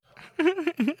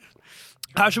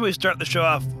How should we start the show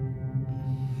off?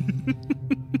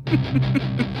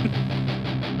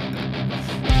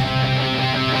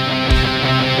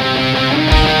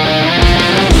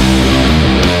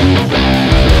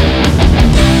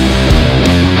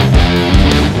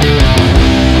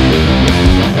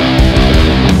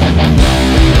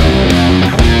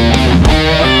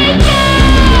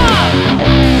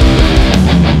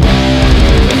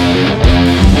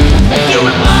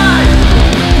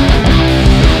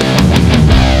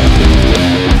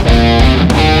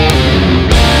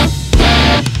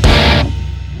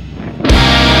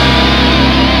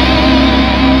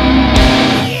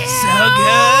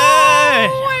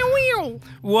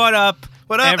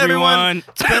 What up, everyone?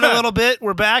 It's been a little bit.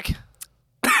 We're back.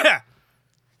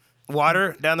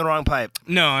 Water down the wrong pipe.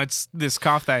 No, it's this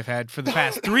cough that I've had for the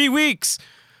past 3 weeks,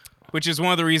 which is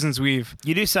one of the reasons we've...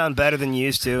 You do sound better than you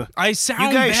used to. I sound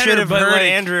better. You guys better, should have but heard like,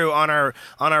 Andrew on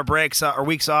our breaks or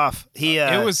weeks off.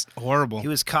 It was horrible. He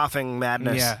was coughing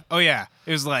madness. Yeah. Oh, yeah.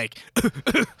 It was like...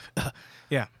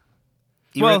 yeah.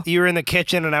 You were in the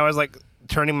kitchen, and I was like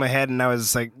turning my head, and I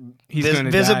was like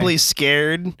visibly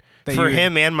scared for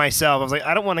him and myself. I was like,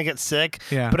 I don't want to get sick.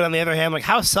 Yeah. But on the other hand, I'm like,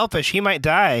 how selfish. He might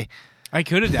die. I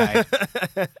could have died.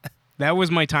 That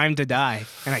was my time to die,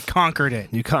 and I conquered it.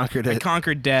 You conquered it. I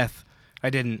conquered death.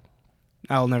 I didn't.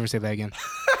 I'll never say that again.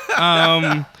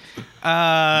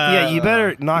 Yeah, you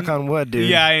better knock on wood, dude.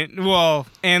 Yeah,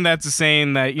 and that's a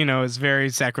saying that, is very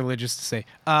sacrilegious to say.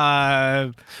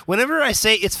 Whenever I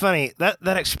say, it's funny,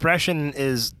 that expression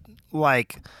is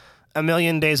like a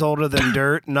million days older than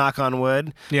dirt, knock on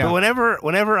wood. Yeah. But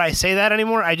whenever I say that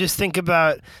anymore, I just think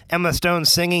about Emma Stone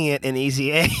singing it in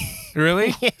Easy A.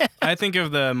 Really? Yeah. I think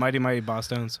of the Mighty Mighty Boss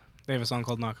Stones. They have a song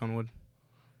called Knock on Wood.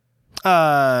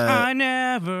 I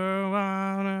never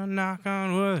wanna knock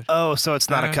on wood. Oh, so it's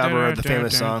not a cover of the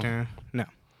famous song. No.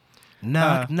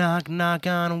 Knock, knock, knock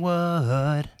on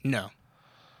wood. No.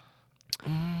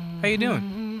 How you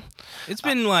doing? It's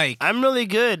been like... I'm really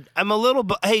good. I'm a little...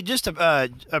 Hey, just a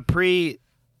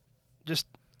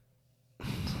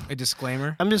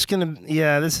disclaimer? I'm just going to...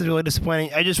 Yeah, this is really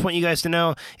disappointing. I just want you guys to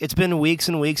know it's been weeks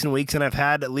and weeks and weeks, and I've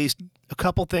had at least a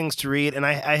couple things to read, and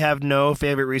I have no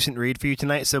favorite recent read for you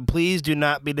tonight, so please do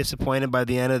not be disappointed by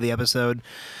the end of the episode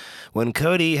when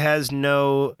Cody has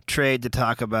no trade to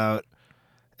talk about.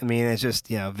 I mean, it's just,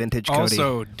 vintage Cody.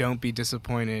 Also, don't be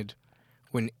disappointed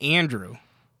when Andrew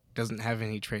doesn't have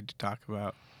any trade to talk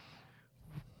about,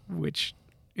 which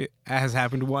it has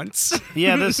happened once.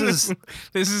 Yeah, this is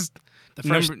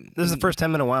the first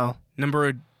time in a while.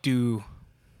 Number do.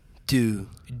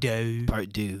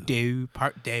 Part do.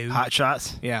 Hot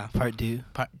Shots. Yeah. Part do.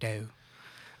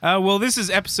 Well, this is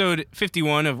episode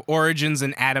 51 of Origins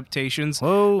and Adaptations.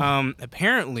 Whoa.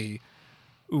 Apparently,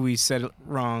 we said it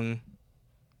wrong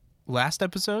last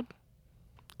episode,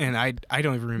 and I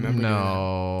don't even remember.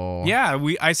 No. Yeah,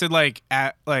 I said like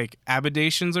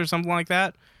abidations or something like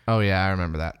that. Oh yeah, I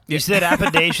remember that. You said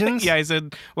abidations? Yeah, I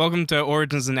said welcome to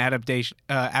Origins and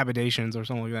Abidations or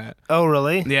something like that. Oh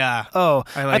really? Yeah. Oh,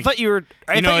 I thought you were.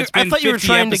 I thought you were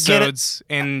trying to get it.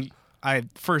 And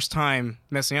first time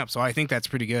messing up, so I think that's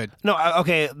pretty good. No,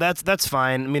 okay, that's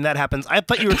fine. I mean, that happens. I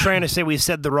thought you were trying to say we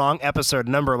said the wrong episode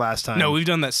number last time. No, we've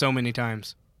done that so many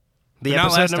times. The But not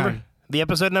episode last number. time. The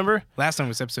episode number. Last time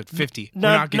was episode 50. We're No,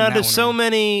 not getting that there's one so wrong.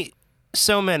 many.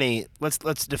 So many.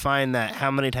 Let's define that. How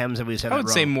many times have we said it I wrong?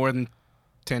 would say more than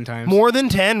 10 times. More than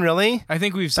 10, really? I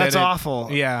think we've said That's it. awful.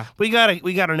 Yeah. We gotta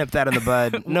nip that in the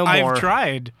bud. No more. I've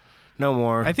tried. No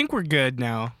more. I think we're good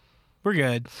now. We're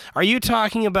good. Are you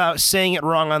talking about saying it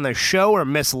wrong on the show or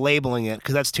mislabeling it?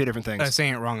 Because that's two different things.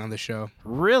 Saying it wrong on the show.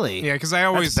 Really? Yeah, because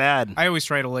That's bad. I always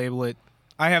try to label it.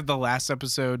 I have the last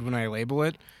episode when I label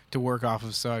it to work off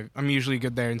of, so I'm usually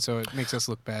good there, and so it makes us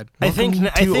look bad. I think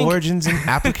Origins and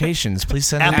Applications. Please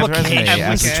send in your resume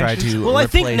as we try to Well, I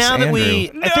think replace now that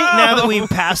Andrew. now that we've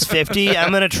passed 50,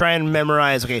 I'm gonna try and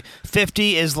memorize. Okay,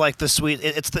 50 is like the sweet.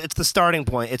 It's the starting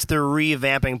point. It's the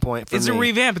revamping point for me. It's a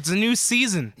revamp. It's a new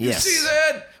season. Yes. New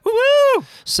season. Woo!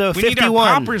 So We 51. need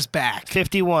our poppers back.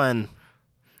 51.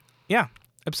 Yeah,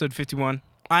 episode 51.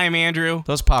 I am Andrew.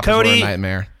 Those poppers Cody. were a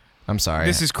nightmare. I'm sorry.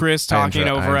 This is Chris I talking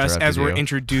over us interrupted as we're you.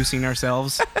 introducing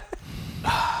ourselves.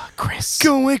 Chris.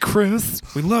 Go away, Chris.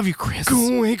 We love you, Chris.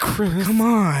 Go away, Chris. Come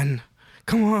on.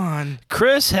 Come on.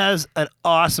 Chris has an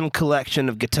awesome collection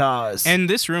of guitars. And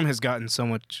this room has gotten so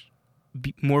much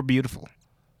more beautiful.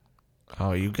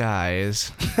 Oh, you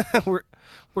guys.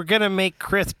 we're gonna make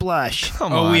Chris blush.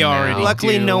 Come Oh, on we now. already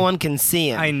Luckily, do. no one can see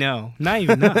him. I know. Not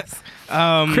even us.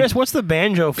 Chris, what's the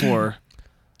banjo for?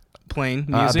 Playing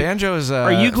music. Banjo is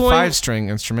Are you a going- 5-string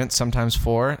instrument, sometimes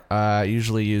 4,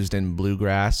 usually used in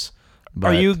bluegrass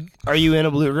But Are you in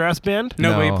a bluegrass band?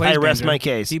 No, but he No. plays I rest banjo. my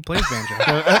case. He plays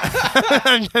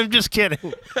banjo. I'm just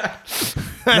kidding.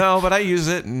 no, but I use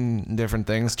it in different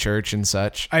things, church and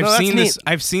such. I've No, that's seen this. neat.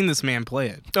 I've seen this man play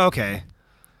it. Okay.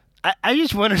 I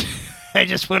just wanted I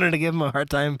just wanted to give him a hard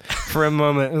time for a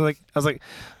moment. I was like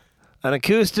an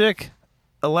acoustic,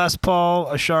 a Les Paul,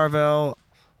 a Charvel,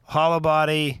 hollow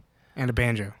body. And a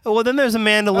banjo. Oh, well, then there's a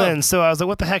mandolin. So I was like,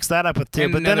 what the heck's that up with too?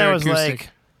 And But then I another was acoustic. like,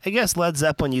 I guess Led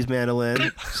Zeppelin used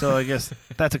mandolin, so I guess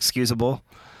that's excusable.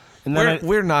 And then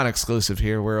We're not exclusive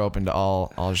here. We're open to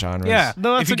all genres. Yeah.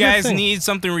 No, that's if you a good guys thing. need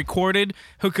something recorded,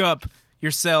 hook up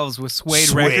yourselves with Suede,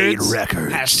 Suede Records.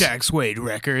 Records. Hashtag Suede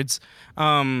Records.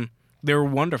 They're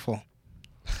wonderful.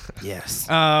 yes.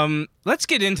 Let's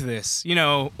get into this.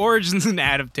 Origins and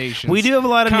adaptations. We do have a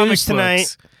lot of Comic news tonight.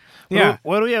 books. Yeah.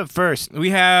 What do we have first?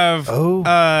 We have Oh.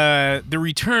 the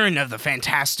return of the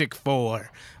Fantastic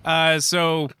Four.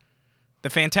 So the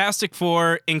Fantastic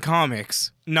Four in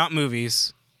comics, not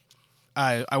movies.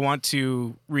 I want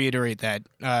to reiterate that.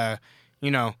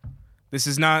 This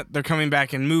is not they're coming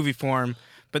back in movie form,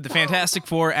 but the Fantastic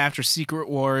Four after Secret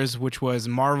Wars, which was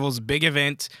Marvel's big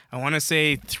event, I want to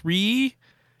say 3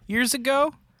 years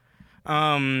ago.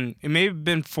 It may have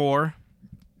been 4.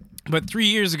 But 3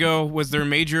 years ago was their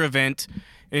major event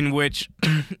in which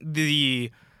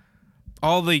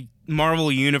all the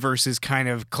Marvel universes kind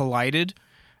of collided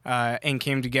and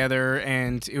came together,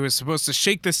 and it was supposed to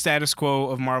shake the status quo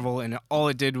of Marvel, and all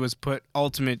it did was put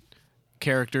Ultimate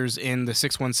characters in the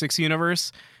 616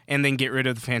 universe and then get rid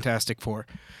of the Fantastic Four.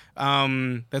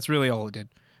 That's really all it did.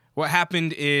 What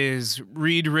happened is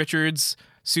Reed Richards,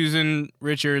 Susan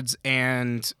Richards,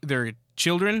 and their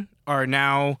children are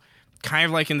now kind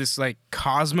of like in this like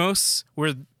cosmos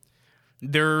where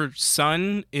their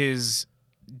son is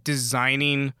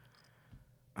designing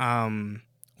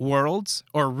worlds,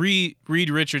 or Reed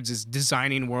Richards is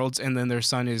designing worlds, and then their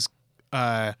son is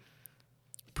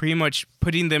pretty much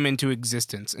putting them into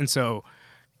existence, and so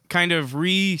kind of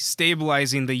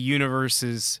restabilizing the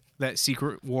universes that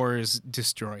Secret Wars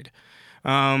destroyed.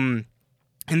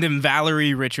 And then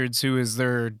Valerie Richards, who is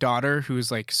their daughter, who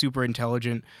is like super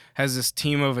intelligent, has this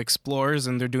team of explorers,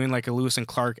 and they're doing like a Lewis and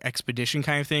Clark expedition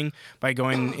kind of thing by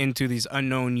going into these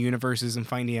unknown universes and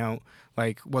finding out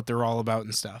like what they're all about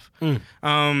and stuff.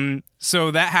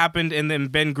 So that happened, and then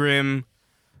Ben Grimm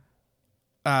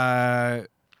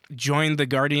joined the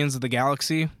Guardians of the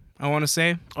Galaxy, I want to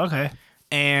say. Okay.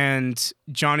 And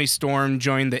Johnny Storm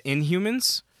joined the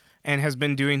Inhumans and has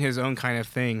been doing his own kind of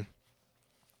thing.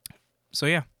 So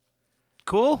yeah,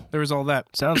 Cool. there was all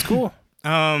that. Sounds cool.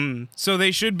 So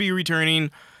they should be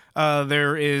returning.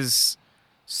 There is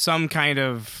some kind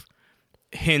of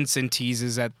hints and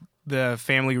teases at the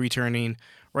family returning.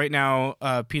 Right now,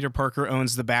 Peter Parker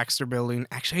owns the Baxter Building.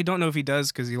 Actually, I don't know if he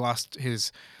does because he lost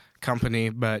his company.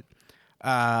 But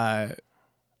so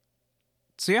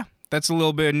yeah, that's a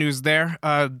little bit of news there.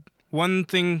 One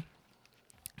thing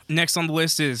next on the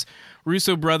list is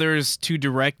Russo brothers to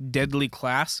direct Deadly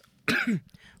Class,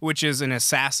 which is an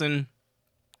assassin.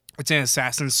 It's an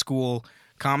assassin school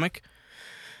comic.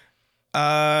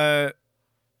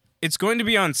 It's going to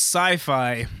be on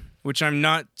Sci-Fi, which I'm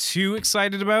not too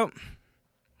excited about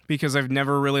because I've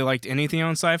never really liked anything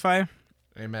on Sci-Fi.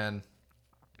 Amen.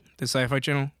 The Sci-Fi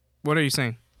channel. What are you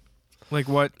saying? Like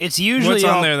what? It's usually What's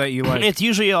on all, there that you like? It's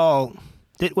usually all.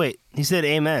 Wait, he said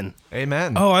amen.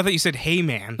 Amen. Oh, I thought you said "Hey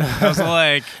man." I was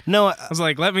like, No,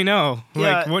 let me know.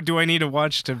 Like, Yeah. what do I need to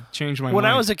watch to change my when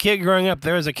mind? I was a kid growing up,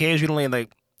 there was occasionally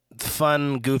like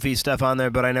fun, goofy stuff on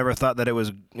there, but I never thought that it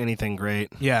was anything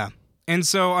great. Yeah. And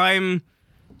so I'm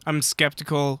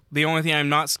skeptical. The only thing I'm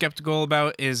not skeptical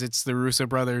about is it's the Russo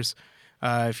brothers.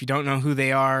 If you don't know who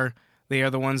they are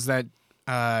the ones that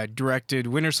directed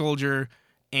Winter Soldier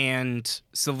and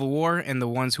Civil War, and the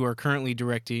ones who are currently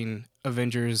directing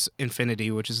Avengers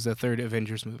Infinity, which is the third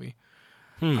Avengers movie.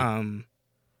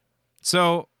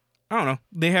 So, I don't know.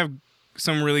 They have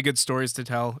some really good stories to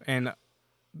tell, and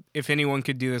if anyone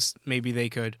could do this, maybe they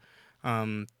could.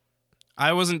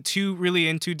 I wasn't too really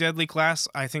into Deadly Class.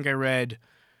 I think I read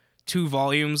 2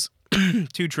 volumes, 2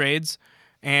 trades,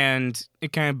 and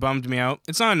it kind of bummed me out.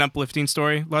 It's not an uplifting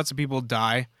story. Lots of people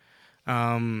die.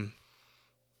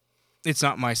 It's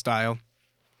not my style.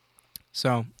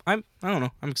 So I don't know.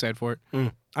 I'm excited for it.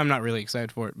 I'm not really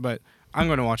excited for it, but I'm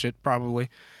going to watch it probably.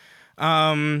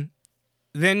 Then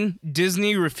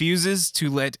Disney refuses to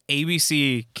let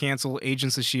ABC cancel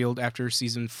Agents of S.H.I.E.L.D. after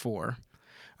season 4,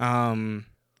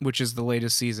 which is the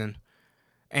latest season.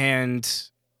 And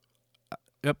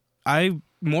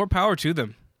more power to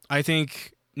them. I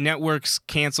think networks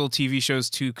cancel TV shows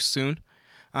too soon.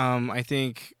 I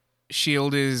think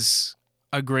S.H.I.E.L.D. is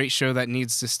a great show that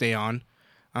needs to stay on.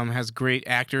 Has great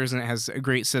actors and it has a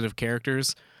great set of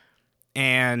characters.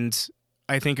 And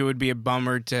I think it would be a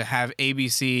bummer to have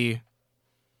ABC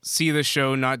see the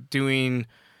show not doing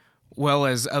well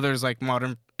as others like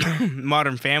Modern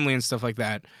Family and stuff like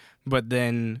that, but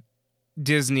then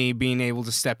Disney being able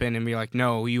to step in and be like,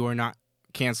 no, you are not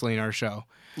canceling our show.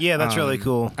 Yeah, that's really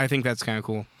cool. I think that's kind of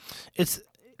cool.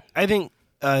 I think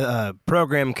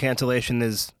program cancellation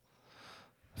is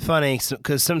funny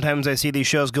because sometimes I see these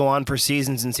shows go on for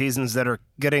seasons and seasons that are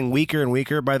getting weaker and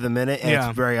weaker by the minute, and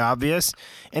it's very obvious.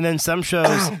 And then some shows,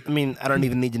 I mean, I don't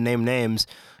even need to name names,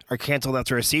 are canceled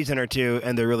after a season or two,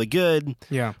 and they're really good.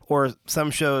 Yeah. Or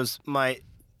some shows might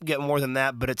get more than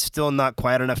that, but it's still not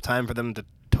quite enough time for them to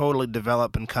totally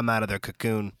develop and come out of their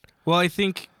cocoon. Well, I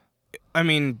think, I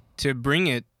mean, to bring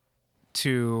it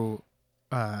to,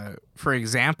 for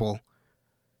example,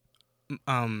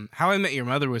 How I Met Your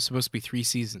Mother was supposed to be 3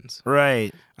 seasons.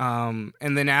 Right. And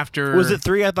then after... Was it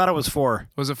 3? I thought it was 4.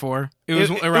 Was it 4? It was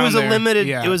around it was there. A limited.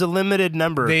 Yeah. It was a limited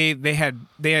number. They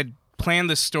had planned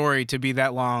the story to be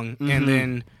that long, and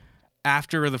then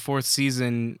after the 4th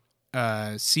season,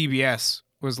 CBS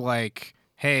was like,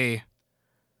 "Hey,"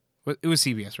 it was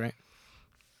CBS, right?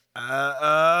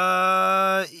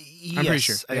 Yes, I'm pretty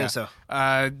sure. I think so.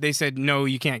 They said, "No,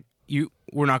 you can't.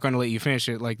 We're not going to let you finish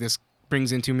it. Like this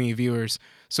brings in too many viewers."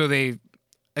 So they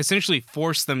essentially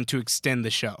forced them to extend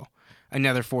the show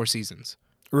another 4 seasons,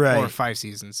 right? Or 5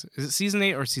 seasons. Is it season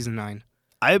 8 or season 9?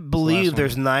 I believe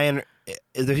there's 9.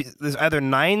 There's either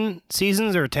 9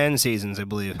 seasons or 10 seasons. I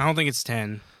believe. I don't think it's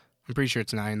 10. I'm pretty sure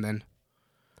it's 9 then.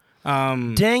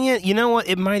 Dang it! You know what?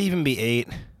 It might even be 8.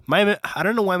 I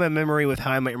don't know why my memory with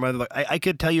How I Met Your Mother. I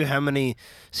could tell you how many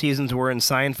seasons were in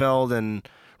Seinfeld and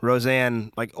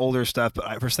Roseanne, like older stuff,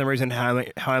 but for some reason, How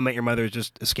I Met Your Mother is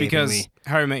just escaping me. Because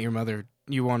How I Met Your Mother,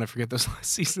 you want to forget those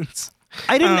last seasons.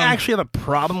 I didn't actually have a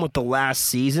problem with the last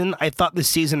season. I thought the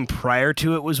season prior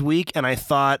to it was weak, and I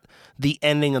thought the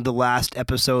ending of the last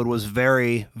episode was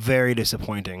very, very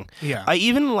disappointing. Yeah. I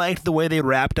even liked the way they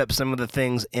wrapped up some of the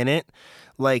things in it.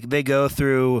 Like, they go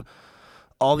through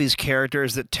all these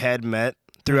characters that Ted met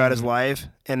throughout his life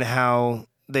and how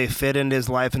they fit into his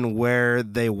life and where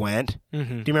they went. Do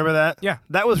you remember that? Yeah.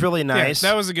 That was really nice.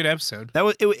 Yeah, that was a good episode. That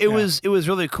was it was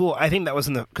really cool. I think that was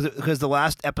in the because the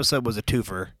last episode was a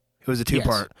twofer. It was a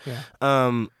 2-part. Yes.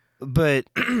 Yeah. But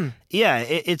yeah,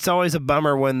 it's always a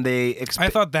bummer when they. I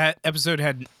thought that episode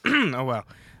had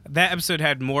that episode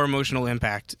had more emotional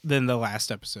impact than the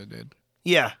last episode did.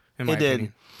 Yeah, it did.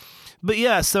 Opinion. But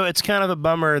yeah, so it's kind of a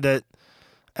bummer that.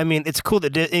 I mean, it's cool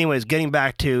that. Anyways, getting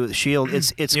back to S.H.I.E.L.D.,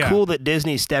 it's cool that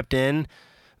Disney stepped in,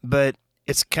 but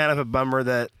it's kind of a bummer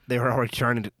that they were already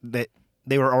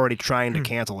trying to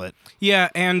cancel it. Yeah,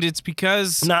 and it's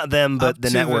because not them, but the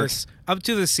networks. Up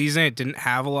to the season, it didn't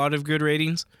have a lot of good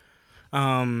ratings,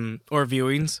 or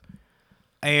viewings,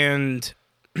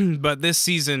 but this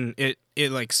season it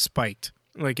like spiked,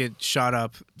 like it shot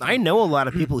up. I know a lot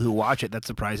of people who watch it. That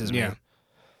surprises me. Yeah.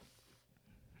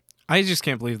 I just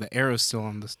can't believe that Arrow's still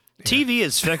on this. TV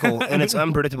is fickle and it's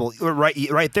unpredictable.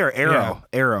 Right there, Arrow.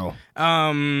 Yeah.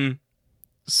 Arrow.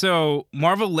 So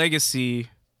Marvel Legacy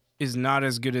is not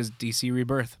as good as DC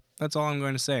Rebirth. That's all I'm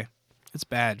going to say. It's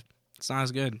bad. It's not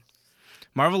as good.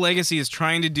 Marvel Legacy is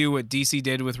trying to do what DC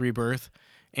did with Rebirth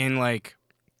in like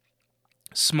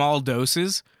small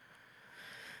doses,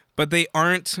 but they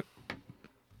aren't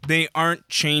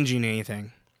changing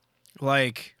anything.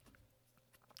 Like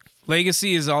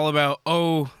Legacy is all about,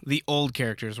 the old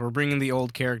characters. We're bringing the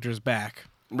old characters back.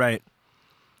 Right.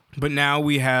 But now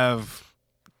we have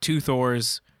 2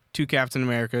 Thors, 2 Captain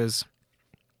Americas,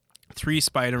 3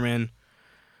 Spider-Man,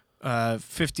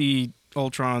 50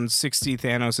 Ultrons, 60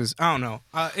 Thanoses. I don't know.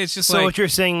 It's just so what you're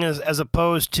saying is, as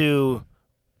opposed to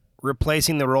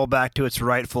replacing the role back to its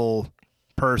rightful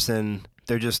person,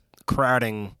 they're just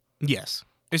crowding. Yes.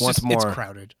 It's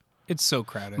crowded. It's so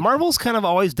crowded. Marvel's kind of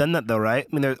always done that, though, right? I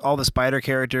mean, there's all the spider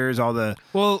characters, all the...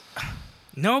 Well,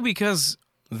 no, because...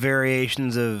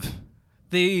 variations of...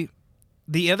 The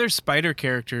other spider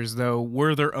characters, though,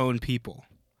 were their own people.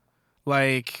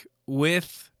 Like,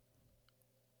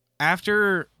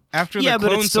 after the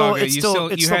Clone Saga, it's still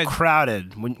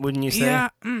crowded, wouldn't you say? Yeah,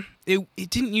 it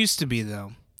didn't used to be,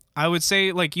 though. I would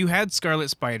say, like, you had Scarlet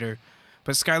Spider,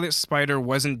 but Scarlet Spider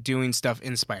wasn't doing stuff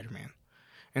in Spider-Man.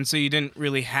 And so you didn't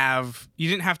have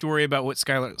to worry about what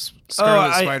Scarlet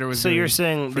Spider was doing. So you're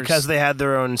saying because they had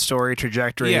their own story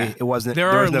trajectory, it wasn't. There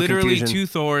was are no literally confusion. 2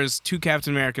 Thors, 2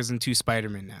 Captain Americas, and 2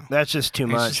 Spider-Men now. That's just too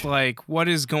much. It's just like, what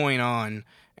is going on?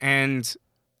 And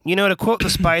you know, to quote the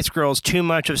Spice Girls, "Too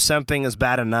much of something is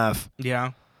bad enough."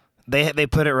 Yeah, they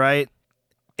put it right.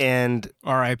 and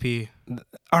R.I.P.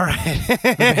 all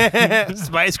right,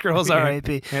 Spice Girls,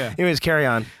 R.I.P. Yeah. Anyways, carry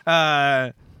on.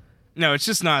 No, it's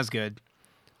just not as good.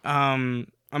 I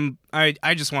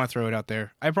just want to throw it out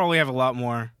there. I probably have a lot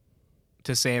more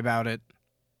to say about it.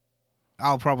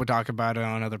 I'll probably talk about it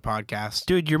on other podcasts.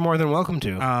 Dude, you're more than welcome to.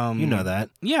 You know that.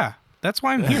 Yeah, that's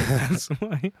why I'm here. That's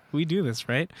why we do this,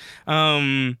 right?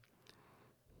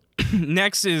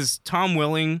 Next is Tom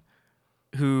Welling,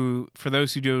 who, for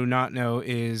those who do not know,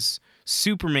 is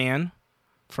Superman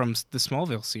from the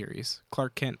Smallville series,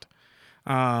 Clark Kent.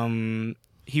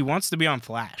 He wants to be on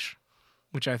Flash,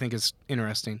 which I think is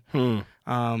interesting.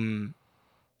 I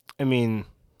mean,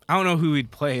 I don't know who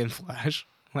he'd play in Flash.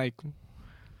 Like,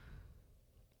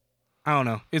 I don't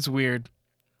know. It's weird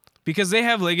because they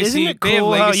have legacy. isn't it they have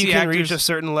cool how legacy you can actors. reach a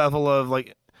certain level of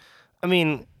like? I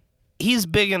mean, he's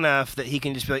big enough that he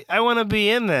can just be like, I want to be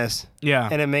in this, Yeah.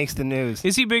 and it makes the news.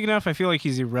 Is he big enough? I feel like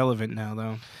he's irrelevant now,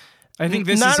 though. I think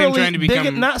this Not is him really trying to big,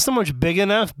 become. not so much big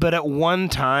enough, but at one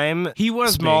time He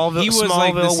was big. Smallville. He was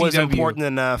like the Smallville was CW. important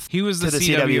enough. He was the to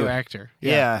CW actor.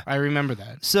 Yeah. I remember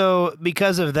that. So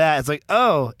because of that, it's like,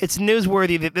 oh, it's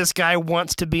newsworthy that this guy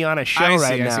wants to be on a show I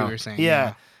right see now. what you're saying.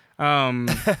 Yeah.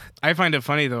 I find it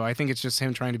funny though. I think it's just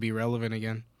him trying to be relevant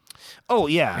again. Oh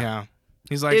yeah. Yeah.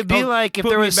 He's like, It'd be "Oh, like if put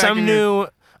there me was back some in your-" new.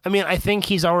 I mean, I think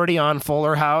he's already on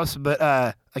Fuller House, but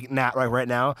like not right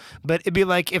now. But it'd be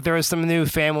like if there was some new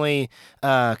family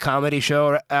comedy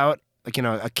show out, like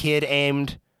a kid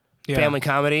aimed Yeah. family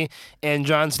comedy, and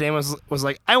John Stamos was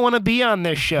like, I want to be on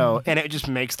this show, and it just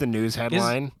makes the news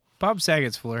headline. Bob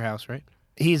Saget's Fuller House, right?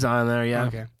 He's on there, yeah.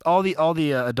 Okay. All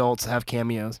the adults have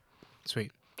cameos.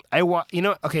 Sweet.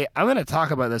 Okay, I'm gonna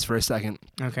talk about this for a second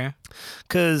Okay.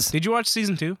 because Did you watch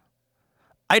season 2?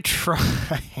 I try.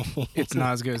 It's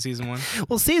not as good as season 1.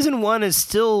 Well, season 1 is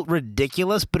still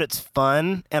ridiculous, but it's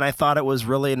fun, and I thought it was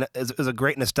really it was a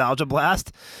great nostalgia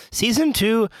blast. Season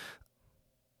 2,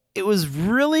 it was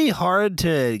really hard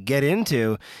to get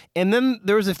into, and then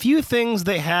there was a few things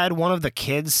they had one of the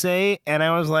kids say, and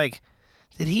I was like,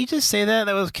 did he just say that?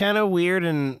 That was kind of weird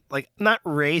and like not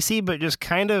racy, but just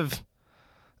kind of,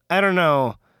 I don't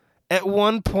know. At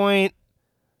one point,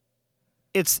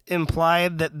 it's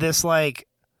implied that this like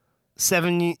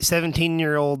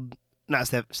 17-year-old, not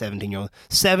 17-year-old,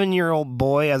 7-year-old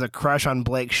boy has a crush on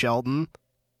Blake Shelton,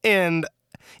 and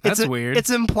That's weird. It's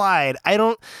implied. I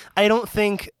don't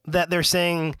think that they're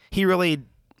saying he really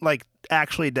like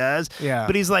actually does. Yeah.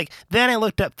 But he's like, then I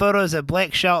looked up photos of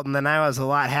Blake Shelton, and I was a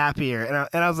lot happier, and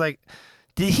I was like,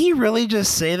 did he really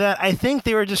just say that? I think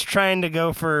they were just trying to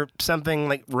go for something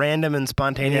like random and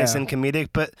spontaneous Yeah. and comedic,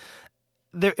 but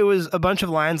it was a bunch of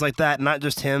lines like that, not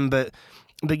just him, but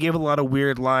they gave a lot of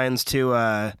weird lines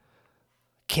to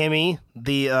Kimmy,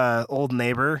 the old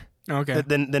neighbor, Okay.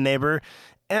 the neighbor.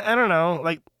 And I don't know,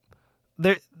 like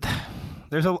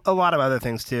there's a lot of other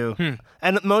things too.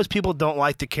 And most people don't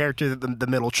like the character that the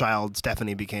middle child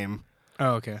Stephanie became.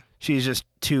 Oh, okay. She's just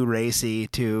too racy,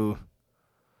 too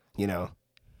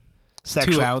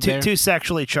sexual, out there? too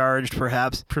sexually charged,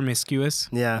 perhaps. Promiscuous.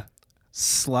 Yeah.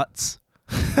 Sluts.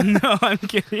 No, I'm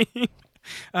kidding.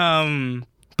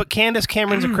 But Candace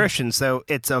Cameron's a Christian, so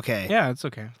it's okay. Yeah, it's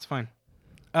okay. It's fine.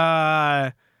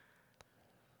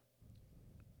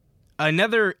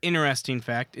 Another interesting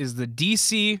fact is the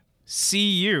DCCU,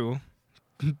 DC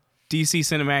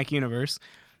Cinematic Universe,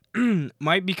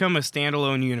 might become a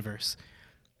standalone universe.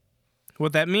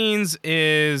 What that means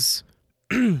is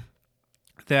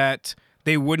that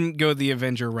they wouldn't go the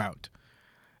Avenger route.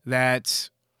 That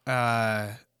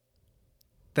the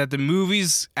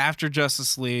movies after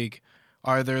Justice League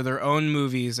are their own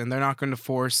movies, and they're not going to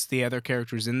force the other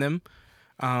characters in them.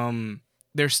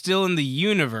 They're still in the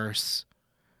universe.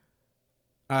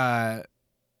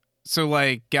 So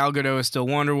like Gal Gadot is still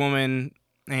Wonder Woman,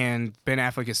 and Ben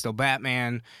Affleck is still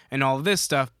Batman, and all of this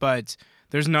stuff, but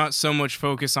there's not so much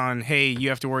focus on, hey, you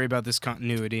have to worry about this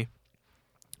continuity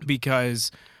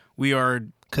because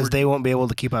because they won't be able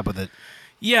to keep up with it.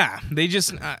 Yeah, they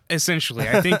just essentially.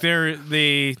 I think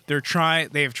they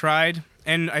have tried,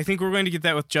 and I think we're going to get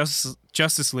that with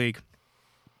Justice League.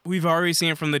 We've already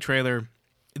seen it from the trailer.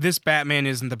 This Batman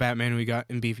isn't the Batman we got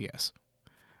in BVS.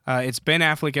 It's Ben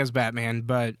Affleck as Batman,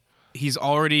 but he's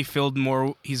already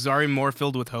more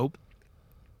filled with hope,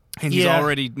 and he's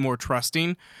already more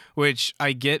trusting, which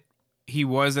I get. He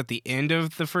was at the end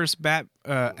of the first at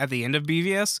the end of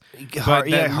BVS, but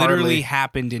that literally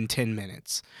happened in 10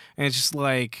 minutes, and it's just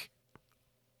like,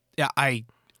 yeah, I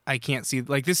can't see,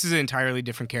 like, this is an entirely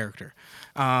different character.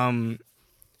 And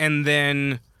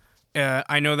then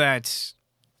I know that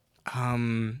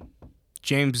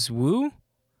James Woo,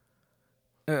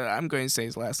 I'm going to say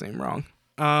his last name wrong.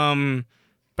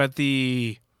 But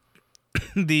the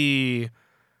the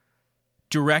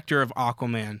director of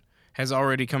Aquaman has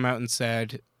already come out and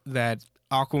said that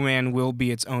Aquaman will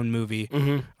be its own movie.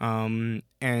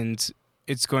 And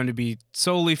it's going to be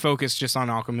solely focused just on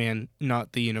Aquaman,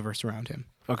 not the universe around him.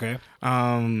 Okay.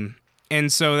 And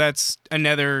so that's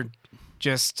another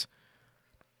just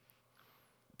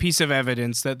piece of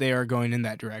evidence that they are going in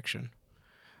that direction.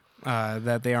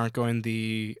 That they aren't going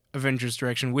the Avengers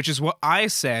direction, which is what I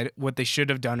said what they should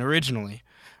have done originally,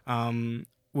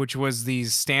 which was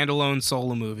these standalone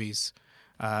solo movies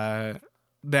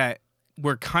that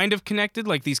were kind of connected,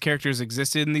 like these characters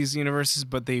existed in these universes,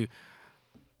 but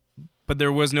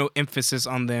there was no emphasis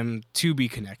on them to be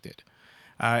connected.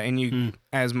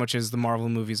 As much as the Marvel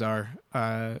movies are,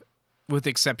 with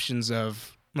exceptions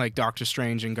of like Doctor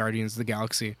Strange and Guardians of the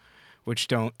Galaxy, which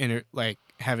don't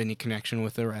have any connection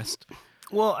with the rest.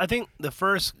 Well, I think the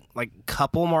first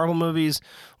couple Marvel movies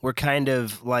were kind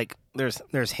of like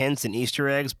there's hints and Easter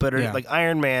eggs, but like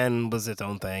Iron Man was its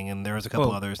own thing, and there was a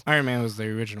couple others. Iron Man was the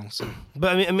original, so.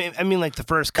 But I mean, like the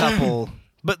first couple.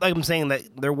 But like I'm saying that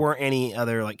there weren't any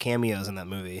other like cameos in that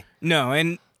movie. No,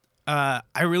 and I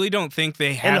really don't think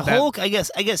they had. And Hulk, I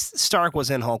guess Stark was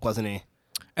in Hulk, wasn't he?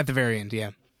 At the very end,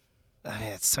 yeah. I mean,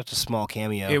 it's such a small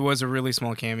cameo. It was a really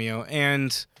small cameo,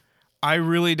 and I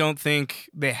really don't think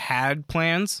they had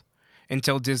plans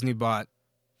until Disney bought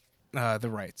the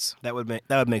rights. That would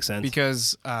make sense,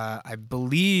 because I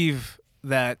believe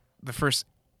that the first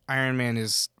Iron Man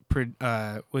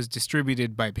was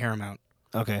distributed by Paramount.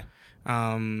 Okay.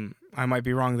 I might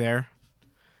be wrong there,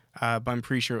 but I'm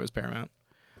pretty sure it was Paramount.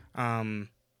 And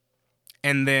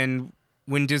then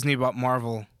when Disney bought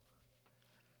Marvel,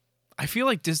 I feel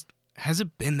like has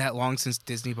it been that long since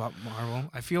Disney bought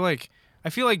Marvel? I feel like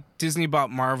Disney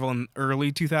bought Marvel in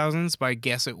early 2000s, but I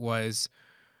guess it was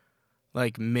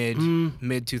like mid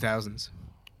 2000s.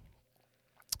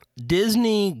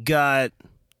 Disney got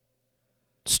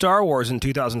Star Wars in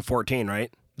 2014,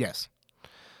 right? Yes.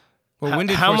 Well, when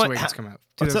did Force Awakens come out?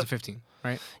 2015,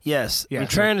 right? Yes. Yeah, I'm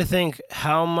trying to think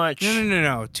how much.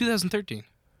 No. 2013.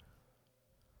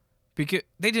 Because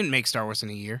they didn't make Star Wars in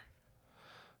a year.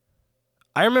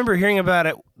 I remember hearing about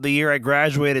it the year I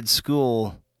graduated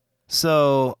school.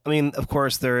 So, I mean, of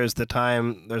course, there's the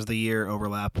year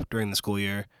overlap during the school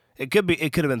year. It could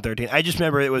have been 13. I just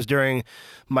remember it was during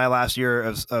my last year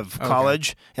of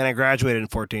college, and I graduated in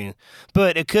 14.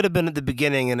 But it could have been at the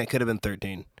beginning, and it could have been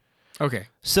 13. Okay.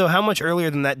 So how much earlier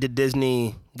than that did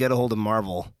Disney get a hold of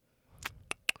Marvel?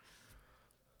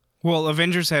 Well,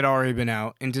 Avengers had already been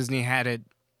out, and Disney had it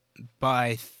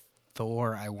by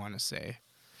Thor, I want to say.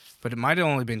 But it might have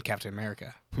only been Captain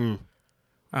America.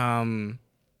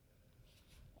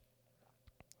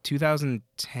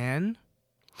 2010?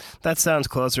 That sounds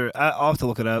closer. I'll have to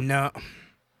look it up. No.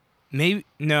 Maybe,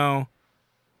 no.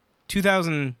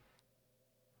 2000,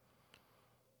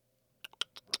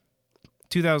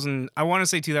 I want to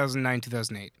say 2009,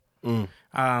 2008.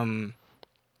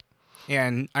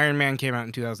 And Iron Man came out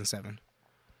in 2007.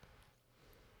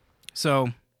 So,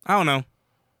 I don't know.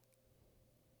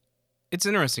 It's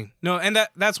interesting. No, and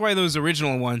that's why those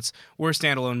original ones were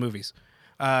standalone movies.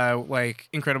 Like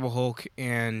Incredible Hulk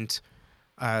and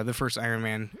the first Iron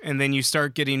Man. And then you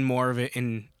start getting more of it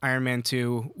in Iron Man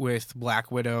 2 with Black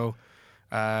Widow.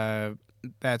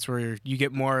 That's where you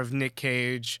get more of Nick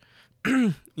Cage.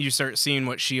 You start seeing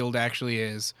what S.H.I.E.L.D. actually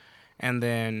is. And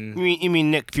then... You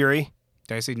mean Nick Fury?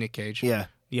 Did I say Nick Cage? Yeah.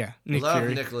 Yeah, Nick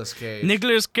Fury. Nicolas Cage.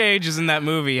 Nicolas Cage is in that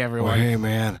movie, everyone. Hey,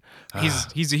 man.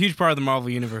 He's a huge part of the Marvel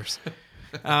Universe.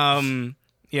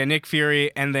 Yeah, Nick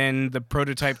Fury, and then the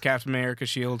prototype Captain America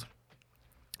shield.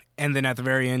 And then at the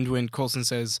very end, when Coulson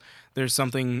says there's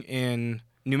something in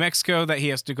New Mexico that he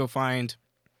has to go find,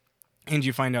 and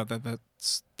you find out that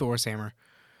that's Thor's hammer.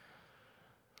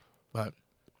 But,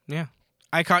 yeah.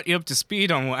 I caught you up to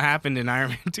speed on what happened in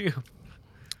Iron Man 2.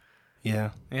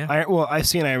 Yeah. Yeah. I've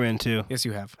seen Iron Man 2. Yes,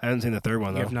 you have. I haven't seen the third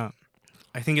one, though. You have not.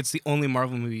 I think it's the only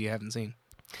Marvel movie you haven't seen.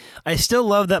 I still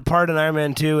love that part in Iron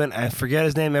Man 2, and I forget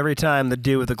his name every time. The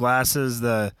dude with the glasses,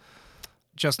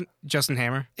 Justin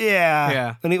Hammer. Yeah.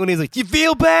 Yeah. When he's like, you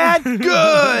feel bad?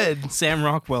 Good. Sam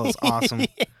Rockwell is awesome. You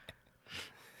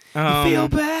feel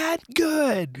bad?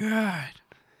 Good.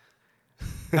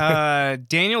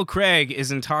 Daniel Craig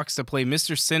is in talks to play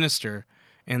Mr. Sinister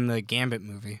in the Gambit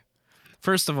movie.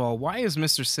 First of all, why is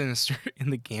Mr. Sinister in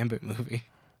the Gambit movie?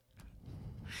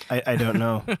 I don't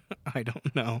know. I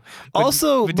don't know. But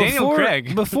Daniel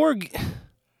Craig.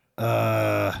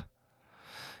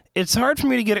 It's hard for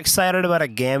me to get excited about a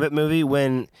Gambit movie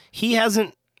when he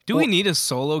hasn't Do we need a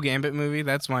solo Gambit movie?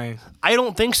 That's my. I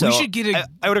don't think so. We should get a.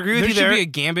 I would agree with you there. There should be a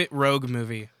Gambit Rogue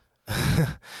movie.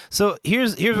 So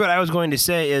here's what I was going to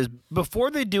say is before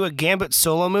they do a Gambit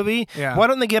solo movie, Yeah. why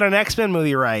don't they get an X-Men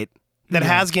movie right that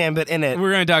has Gambit in it?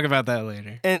 We're going to talk about that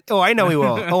later. And I know we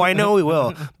will. I know we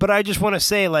will. But I just want to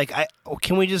say, like,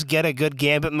 can we just get a good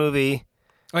Gambit movie?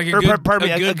 Like Or, pardon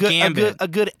me, a good Gambit. a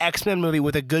good X-Men movie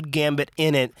with a good Gambit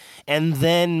in it, and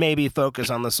then maybe focus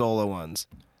on the solo ones.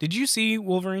 Did you see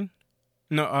Wolverine?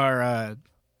 No, or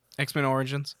X-Men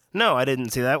Origins? No, I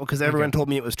didn't see that because everyone told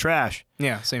me it was trash.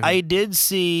 Yeah, same. I did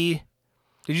see,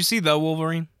 Did you see the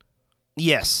Wolverine?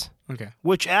 yes, Okay.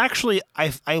 which actually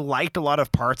I liked a lot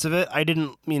of parts of it.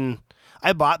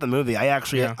 I bought the movie.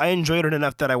 I enjoyed it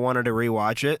enough that I wanted to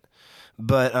rewatch it.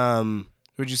 But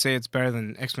Would you say it's better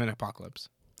than X-Men Apocalypse?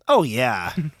 oh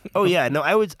yeah, oh yeah. No,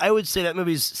 I would say that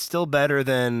movie's still better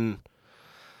than.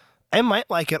 I might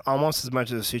like it almost as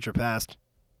much as Future Past.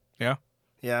 Yeah.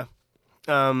 Yeah.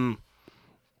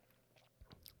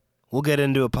 We'll get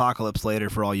into Apocalypse later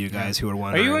for all you guys who are Are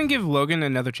wondering. you going to give Logan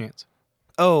another chance?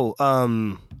 Oh,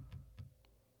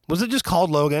 was it just called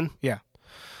Logan? Yeah.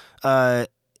 Well,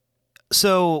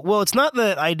 it's not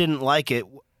that I didn't like it.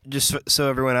 Just so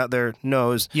everyone out there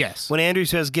knows, Yes. when Andrew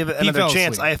says give it He another fell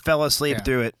chance, asleep. I fell asleep Yeah.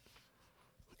 through it,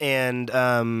 and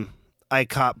I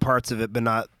caught parts of it, but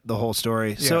not the whole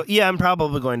story. So yeah, I'm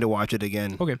probably going to watch it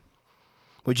again. Okay.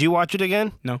 Would you watch it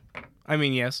again? No. I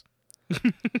mean, yes.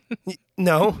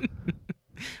 No.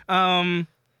 Um,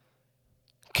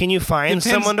 Can you find Depends-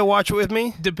 someone to watch it with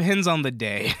me? depends on the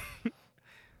day.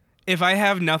 If I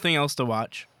have nothing else to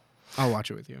watch, I'll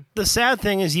watch it with you. The sad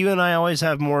thing is, you and I always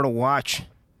have more to watch.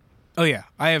 Oh yeah,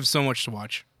 I have so much to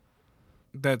watch.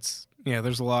 There's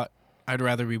a lot I'd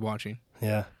rather be watching.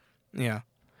 Yeah. Yeah.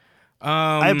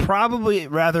 I'd probably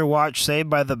rather watch Saved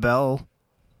by the Bell.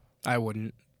 I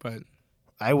wouldn't, but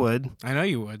I would. I know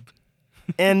you would.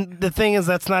 And the thing is,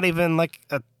 that's not even like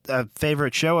a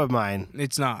favorite show of mine.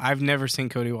 It's not. I've never seen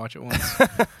Cody watch it once.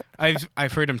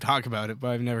 I've heard him talk about it, but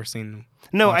I've never seen him.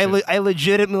 No, watch I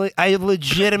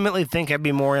legitimately think I'd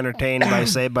be more entertained by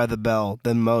Saved by the Bell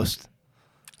than most.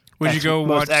 Would you go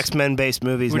most watch X-Men based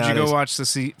movies Would nowadays. you go watch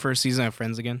the first season of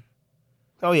Friends again?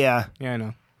 Oh yeah. Yeah, I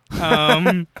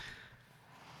know.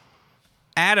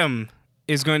 Adam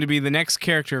is going to be the next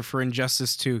character for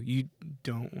Injustice 2. You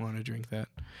don't want to drink that.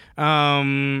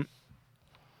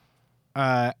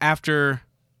 After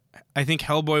I think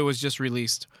Hellboy was just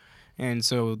released, and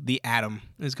so the Atom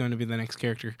is going to be the next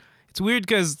character. It's weird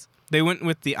because they went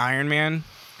with the Iron Man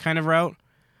kind of route,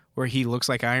 where he looks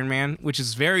like Iron Man, which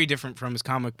is very different from his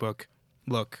comic book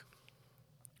look.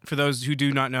 For those who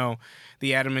do not know,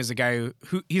 the Atom is a guy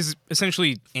who he's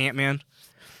essentially Ant-Man,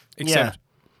 except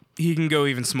he can go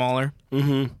even smaller.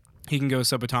 Mm-hmm. He can go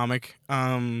subatomic.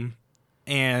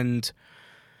 And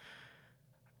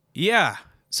yeah,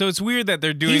 so it's weird that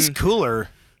they're doing. He's cooler.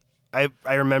 I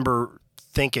remember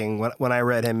thinking when I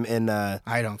read him in I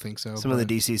don't think so. some of the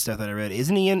DC stuff that I read.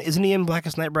 Isn't he in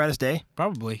Blackest Night, Brightest Day?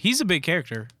 Probably he's a big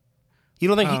character. You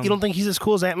don't think he's as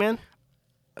cool as Ant-Man?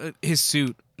 His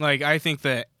suit, like I think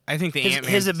the Ant-Man.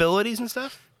 His abilities and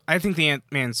stuff. I think the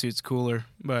Ant-Man suit's cooler,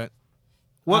 but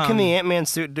What can the Ant-Man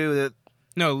suit do that?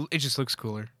 no, it just looks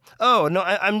cooler. Oh no,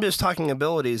 I'm just talking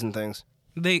abilities and things.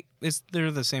 They're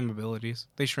the same abilities.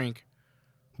 They shrink.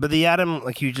 But the Atom,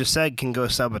 like you just said, can go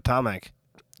subatomic.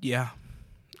 Yeah.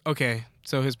 Okay,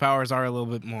 so his powers are a little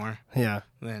bit more Yeah.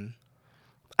 than.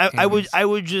 I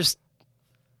would just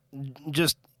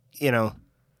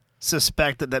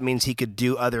suspect that means he could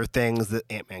do other things that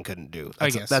Ant-Man couldn't do.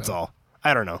 That's so. all.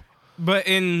 I don't know. But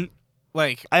in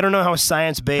like I don't know how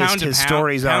science-based pound to his pound,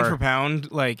 stories pound are. for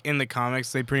pound, like in the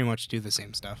comics, they pretty much do the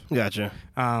same stuff. Gotcha.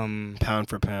 Pound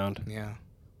for pound. Yeah,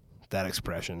 That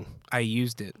expression. I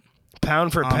used it.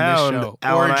 Pound for On this pound, show.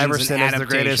 Allen Origins Iverson and is the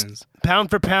greatest. adaptations. Pound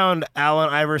for pound, Allen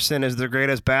Iverson is the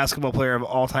greatest basketball player of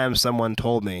all time. Someone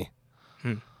told me.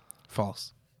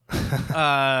 False.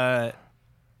 I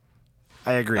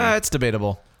agree. It's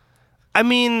debatable. I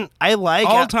mean, I like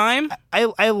All time?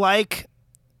 I like.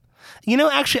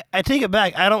 Actually, I take it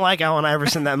back. I don't like Allen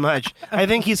Iverson that much. I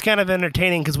think he's kind of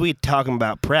entertaining because we talking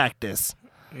about practice.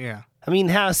 Yeah. I mean,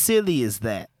 how silly is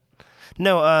that?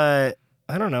 No, I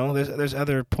don't know. There's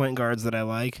other point guards that I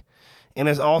like, and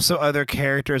there's also other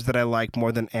characters that I like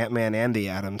more than Ant-Man and the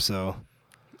Atom. So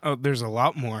Oh, there's a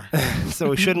lot more.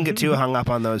 we shouldn't get too hung up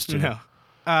on those two. No.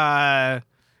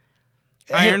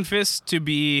 Iron Fist to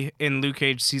be in Luke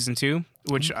Cage season 2,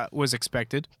 which was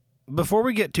expected. Before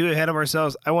we get too ahead of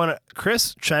ourselves,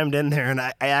 Chris chimed in there, and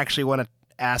I actually want to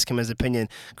ask him his opinion.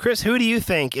 Chris, who do you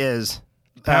think is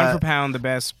Pound for pound, the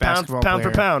best basketball pound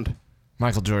player. for pound?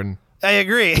 Michael Jordan. I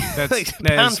agree. That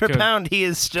Pound is for Cody- pound, he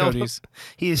is still Cody's.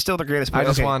 the greatest I player.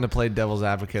 just Okay. wanted to play devil's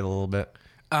advocate a little bit.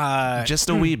 Just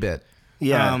a wee bit.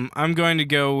 Yeah, I'm going to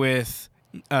go with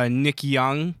Nick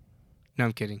Young. No,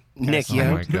 I'm kidding. Nick Oh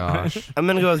Young. my gosh. I'm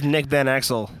gonna go with Nick Van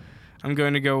Exel. I'm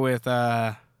going to go with,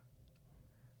 a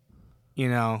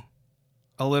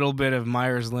little bit of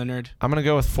Myers Leonard. I'm gonna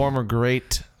go with former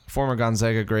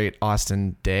Gonzaga great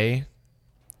Austin Day.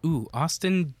 Ooh,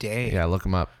 Austin Day. Yeah, look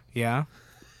him up. Yeah?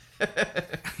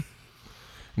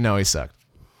 No, he sucked.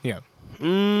 Yeah.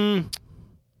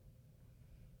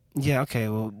 Yeah. Okay.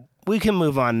 Well, we can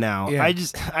move on now. Yeah. I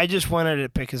just wanted to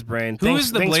pick his brain.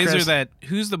 Who's the Chris.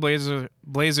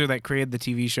 Blazer that created the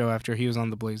TV show after he was on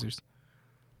the Blazers?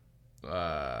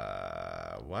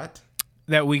 What?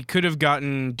 That we could have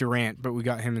gotten Durant, but we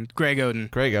got him in Greg Oden.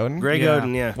 Greg Oden? Greg Yeah.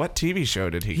 Oden? Yeah. What TV show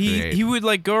did he create? He would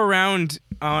like go around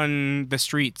on the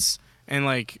streets and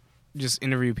like just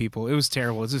interview people. It was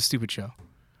terrible. It's a stupid show.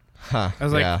 Huh. I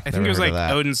was like, yeah, I think never it was heard like of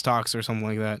that. Oden's Talks or something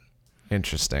like that.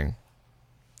 Interesting.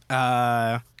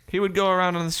 Uh, He would go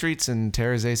around on the streets and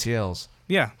tear his ACLs.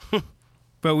 yeah.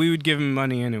 But we would give him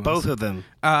money anyways. Both of them.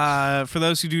 For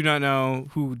those who do not know,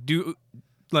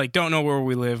 don't know where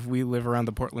we live around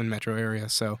the Portland metro area.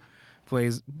 So,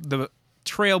 the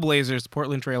Trailblazers,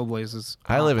 Portland Trailblazers.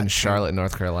 I live in Charlotte,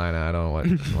 North Carolina. I don't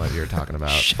know what you're talking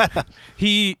about.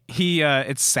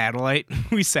 It's satellite.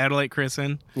 We satellite Chris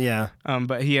in. Yeah.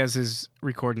 But he has his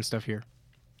recording stuff here.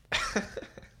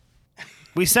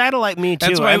 We satellite me too.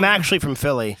 That's why I'm actually from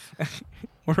Philly.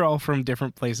 We're all from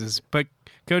different places, but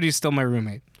Cody's still my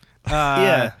roommate.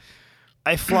 Yeah.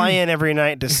 I fly in every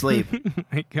night to sleep.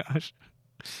 My gosh.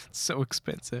 So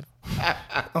expensive.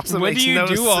 Also What makes do you no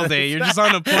do all sense. day? You're just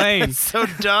on a plane. It's so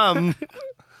dumb.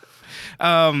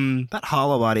 That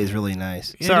hollow body is really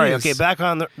nice. It Sorry. is. Okay, back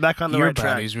on the Your right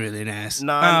track. body's really nice.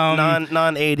 Non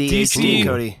ADHD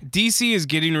Cody. DC is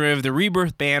getting rid of the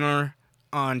Rebirth banner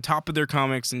on top of their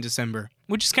comics in December,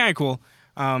 which is kind of cool.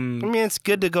 I mean, it's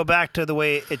good to go back to the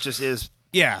way it just is.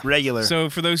 Yeah, Regular. So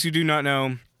for those who do not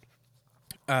know,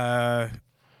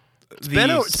 It's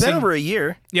been over a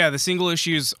year. Yeah, the single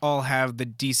issues all have the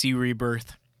DC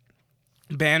Rebirth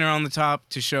banner on the top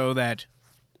to show that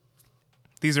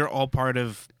these are all part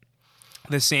of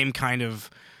the same kind of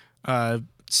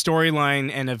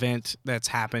storyline and event that's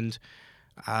happened,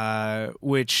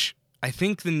 which I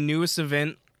think the newest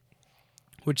event,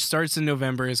 which starts in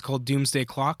November, is called Doomsday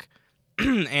Clock,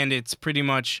 and it's pretty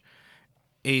much,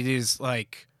 it is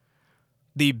like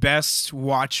the best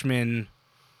Watchmen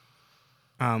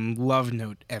love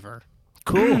note ever.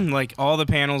 Cool. Like all the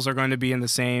panels are going to be in the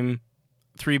same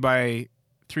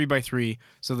 3x3,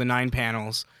 so the 9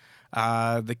 panels.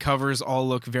 The covers all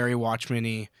look very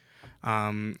Watchmen-y.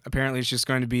 Apparently, it's just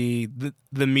going to be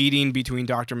the meeting between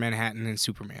Dr. Manhattan and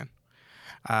Superman.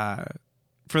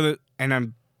 For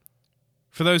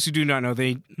those who do not know,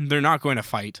 they're not going to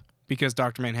fight because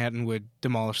Dr. Manhattan would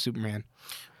demolish Superman.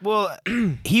 Well,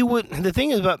 he would. The thing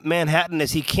is about Manhattan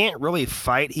is he can't really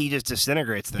fight. He just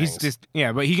disintegrates things.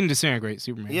 But he can disintegrate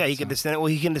Superman. Yeah, he can disintegrate. Well,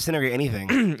 he can disintegrate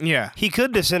anything. Yeah, He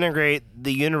could disintegrate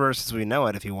the universe as we know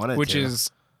it if he wanted which to.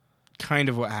 is kind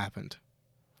of what happened.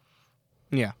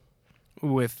 Yeah,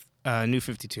 with New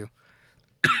 52.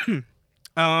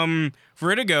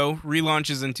 Vertigo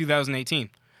relaunches in 2018.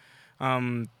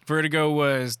 Vertigo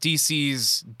was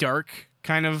DC's dark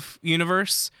kind of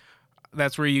universe.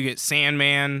 That's where you get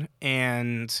Sandman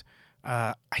and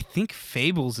I think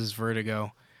Fables is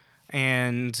Vertigo.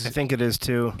 And I think it is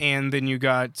too. and then you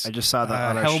got I just saw that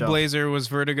on our shelf. Hellblazer was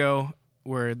Vertigo,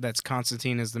 where that's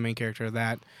Constantine is the main character of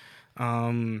that.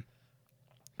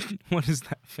 What is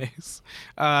that face?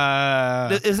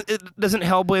 Doesn't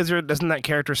Hellblazer? Doesn't that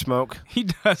character smoke? He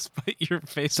does, but your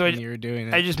face So when you were doing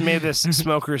it. I just made this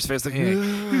smoker's face like.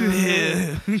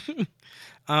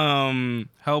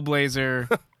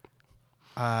 Hellblazer,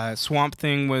 Swamp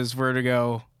Thing was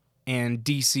Vertigo, and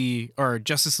DC or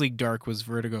Justice League Dark was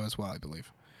Vertigo as well, I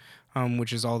believe.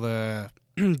 Which is all the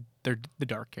they're the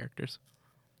dark characters.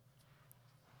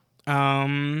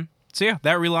 So yeah,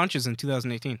 that relaunches in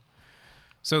 2018.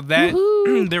 So that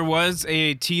there was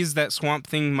a tease that Swamp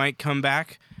Thing might come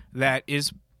back. That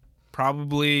is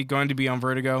probably going to be on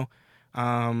Vertigo.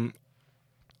 I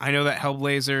know that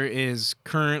Hellblazer is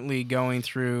currently going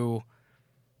through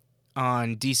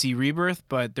on DC Rebirth,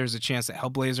 but there's a chance that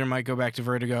Hellblazer might go back to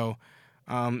Vertigo.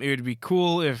 It would be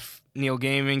cool if Neil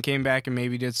Gaiman came back and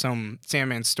maybe did some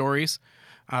Sandman stories.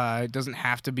 It doesn't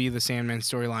have to be the Sandman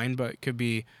storyline, but it could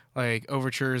be like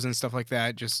overtures and stuff like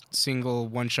that, just single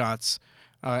one-shots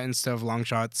instead of long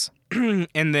shots.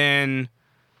 And then,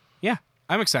 yeah,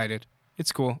 I'm excited.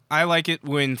 It's cool. I like it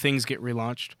when things get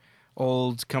relaunched.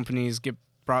 old companies get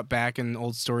brought back and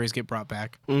old stories get brought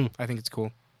back. I think it's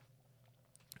cool.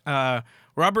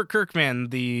 Robert Kirkman,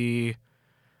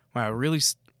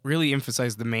 really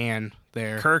emphasized the man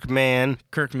there. Kirkman.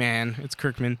 It's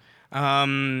Kirkman.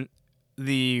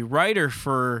 The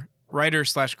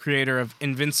writer/creator of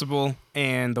Invincible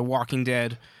and The Walking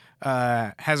Dead,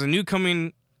 has a new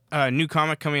comic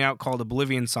coming out called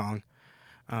Oblivion Song,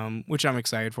 which I'm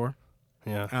excited for.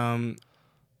 Yeah.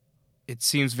 It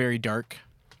seems very dark.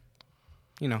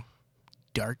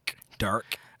 Dark.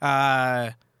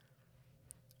 I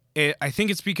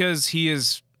think it's because he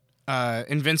is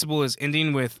Invincible is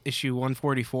ending with issue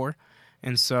 144,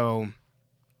 and so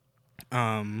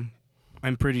I'm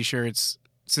pretty sure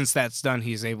since that's done,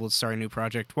 he's able to start a new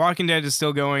project. Walking Dead is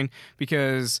still going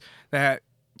because that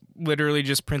literally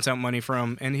just prints out money for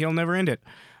him, and he'll never end it.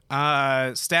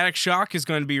 Static Shock is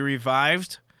going to be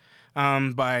revived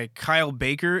by Kyle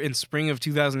Baker in spring of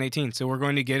 2018, so we're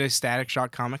going to get a Static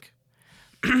Shock comic,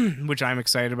 which I'm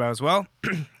excited about as well.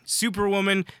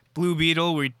 Superwoman, Blue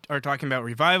Beetle, we are talking about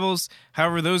revivals.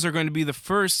 However, those are going to be the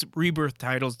first Rebirth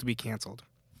titles to be canceled.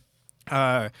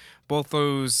 Both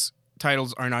those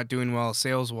titles are not doing well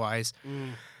sales-wise,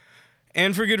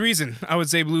 and for good reason. I would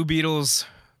say Blue Beetle's,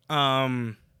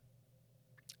 the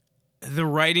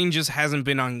writing just hasn't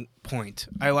been on point.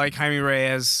 I like Jaime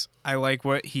Reyes. I like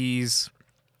what he's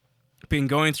been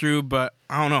going through, but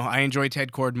I don't know. I enjoy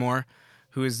Ted Kord more,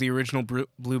 who is the original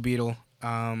Blue Beetle.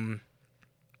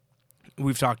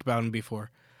 We've talked about him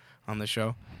before on the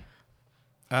show.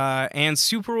 And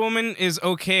Superwoman is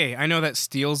okay. I know that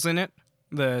Steele's in it,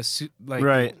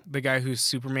 the guy who's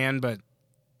Superman, but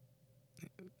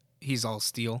he's all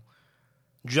steel.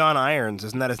 John Irons,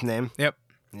 isn't that his name? Yep.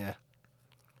 Yeah.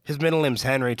 His middle name's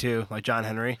Henry too, like John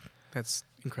Henry, That's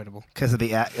incredible. because of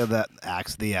the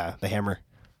axe, the hammer.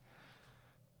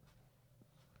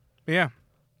 Yeah.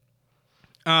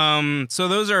 So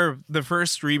those are the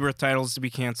first Rebirth titles to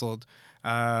be canceled.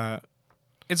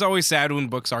 It's always sad when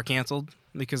books are canceled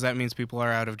because that means people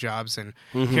are out of jobs and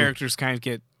characters kind of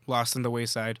get lost in the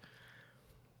wayside.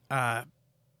 But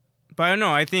I don't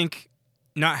know. I think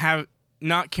not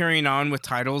carrying on with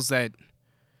titles that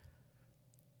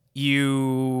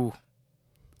you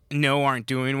know aren't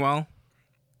doing well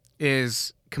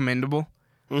is commendable.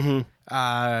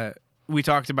 We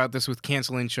talked about this with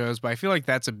canceling shows, but I feel like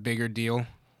that's a bigger deal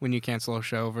when you cancel a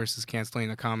show versus canceling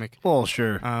a comic. Well,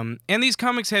 sure. And these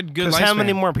comics had good lifespan. Because how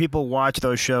many more people watch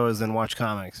those shows than watch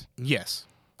comics? Yes.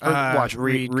 Or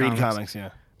read comics, yeah.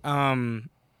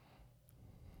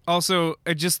 Also,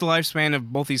 just the lifespan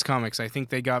of both these comics, I think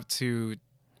they got to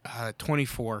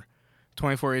 24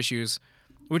 issues,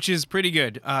 which is pretty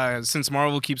good since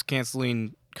Marvel keeps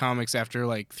canceling comics after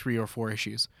like 3 or 4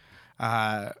 issues.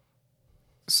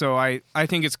 So I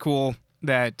think it's cool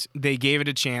that they gave it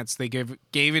a chance. They gave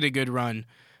it a good run,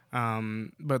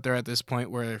 but they're at this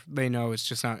point where they know it's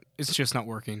just not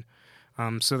working.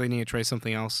 So they need to try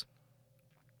something else.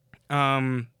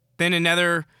 Then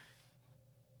another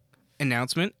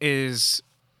announcement is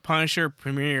Punisher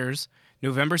premieres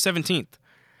November 17th.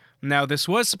 Now this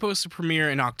was supposed to premiere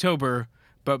in October,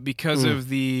 but because of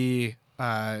the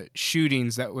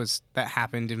shootings that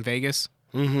happened in Vegas,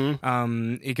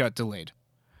 it got delayed.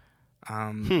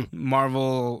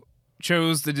 Marvel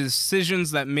chose the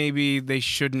decisions that maybe they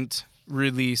shouldn't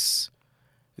release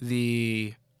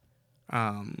the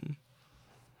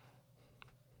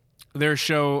their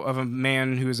show of a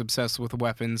man who is obsessed with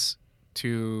weapons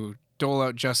to dole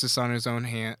out justice on his own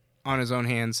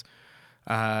hands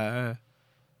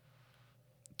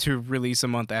to release a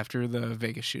month after the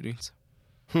Vegas shootings.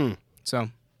 So,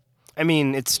 I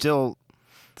mean, it's still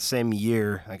the same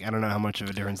year. Like, I don't know how much of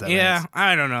a difference that makes. Yeah,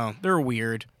 I don't know. They're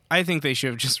weird. I think they should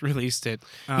have just released it.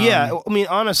 Yeah, I mean,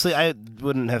 honestly, I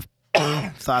wouldn't have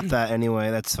thought that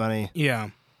anyway. That's funny. Yeah.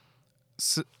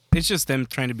 So, it's just them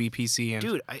trying to be PC. And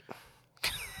Dude, I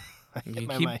hit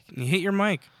my mic. You hit your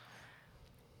mic.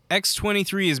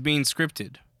 X-23 is being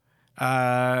scripted.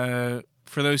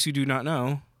 For those who do not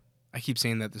know, I keep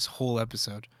saying that this whole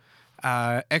episode.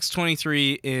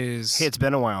 X-23 is... Hey, it's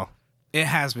been a while. It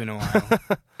has been a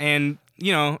while. And,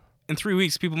 in 3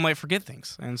 weeks, people might forget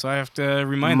things. And so I have to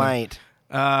remind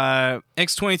them.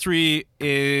 X-23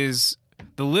 is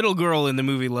the little girl in the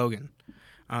movie Logan.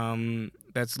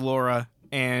 That's Laura.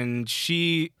 And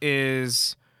she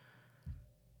is...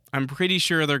 I'm pretty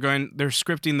sure they're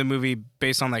scripting the movie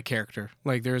based on that character.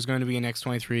 Like, there's going to be an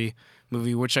X-23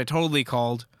 movie, which I totally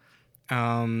called.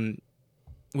 When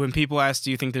people asked,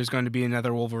 do you think there's going to be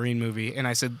another Wolverine movie? And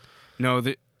I said, no,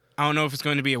 I don't know if it's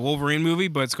going to be a Wolverine movie,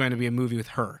 but it's going to be a movie with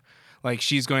her. Like,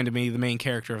 she's going to be the main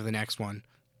character of the next one.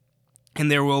 And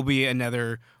there will be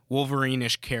another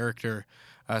Wolverine-ish character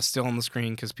still on the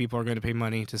screen because people are going to pay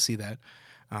money to see that.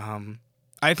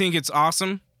 I think it's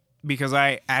awesome because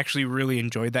I actually really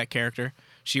enjoyed that character.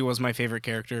 She was my favorite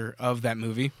character of that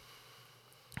movie.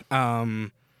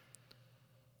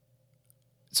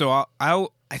 So I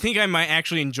think I might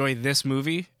actually enjoy this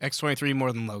movie, X-23,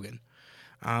 more than Logan,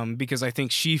 because I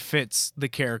think she fits the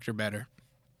character better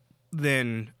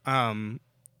than I've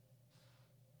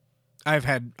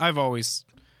always,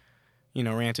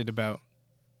 ranted about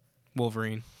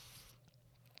Wolverine.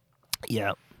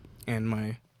 Yeah.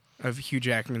 And of Hugh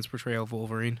Jackman's portrayal of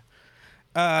Wolverine.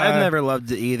 I've never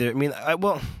loved it either. I mean,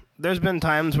 there's been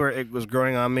times where it was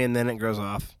growing on me and then it grows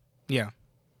off. Yeah.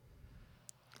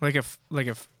 Like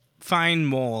a fine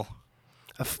mole.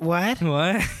 What?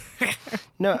 What?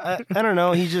 No, I don't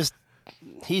know.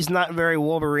 He's not very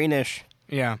Wolverine-ish.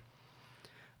 Yeah.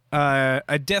 A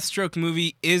Deathstroke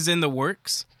movie is in the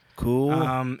works. Cool.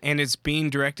 And it's being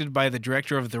directed by the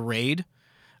director of The Raid.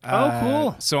 Oh,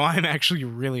 cool. So I'm actually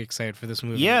really excited for this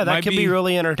movie. Yeah, that could be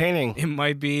really entertaining. It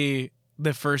might be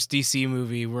the first DC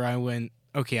movie where I went,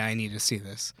 okay, I need to see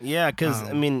this. Yeah, because,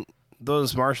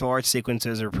 those martial arts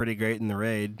sequences are pretty great in The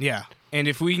Raid. Yeah. And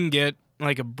if we can get,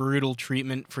 like, a brutal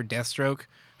treatment for Deathstroke,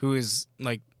 who is,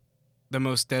 like, the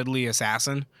most deadly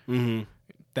assassin,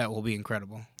 that will be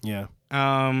incredible. Yeah.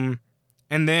 And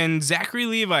then Zachary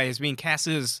Levi is being cast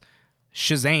as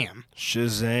Shazam.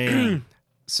 Shazam.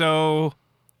 So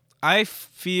I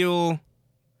feel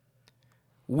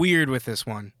weird with this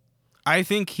one. I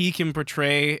think he can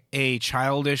portray a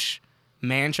childish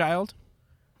man-child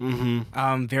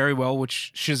very well,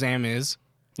 which Shazam is.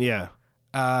 Yeah.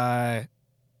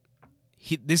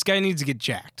 This guy needs to get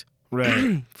jacked.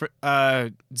 Right.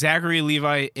 Zachary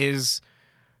Levi is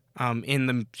in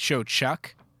the show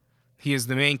Chuck. He is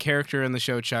the main character in the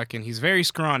show Chuck, and he's very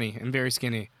scrawny and very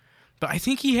skinny. But I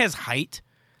think he has height.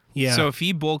 Yeah. So if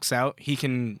he bulks out,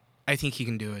 I think he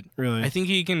can do it. Really? I think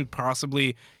he can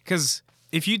possibly, because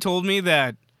if you told me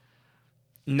that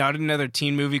not another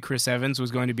teen movie Chris Evans was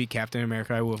going to be Captain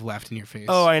America, I would have laughed in your face.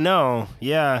 Oh, I know.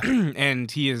 Yeah. And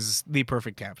he is the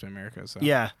perfect Captain America. So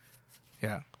Yeah.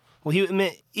 yeah. Well,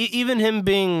 even him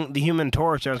being the Human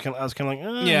Torch, I was kind of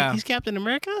like, Yeah. he's Captain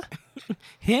America?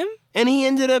 Him? And he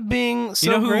ended up being so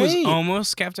You know who great. was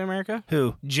almost Captain America?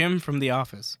 Who? Jim from The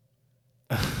Office.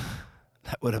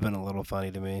 That would have been a little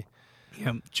funny to me.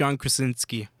 Yeah, John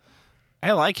Krasinski.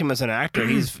 I like him as an actor.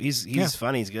 He's Yeah.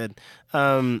 funny. He's good.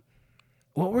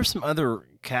 What were some other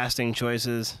casting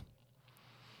choices?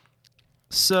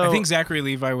 So I think Zachary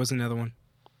Levi was another one.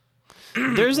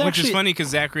 there's Which actually is funny because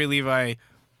Zachary Levi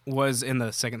was in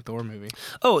the second Thor movie.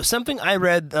 Oh, something I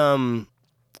read in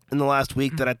the last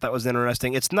week that I thought was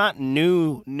interesting. It's not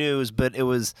new news, but it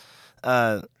was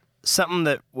something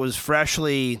that was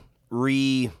freshly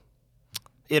reiterated.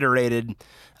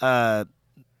 The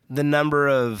number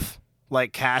of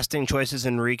like casting choices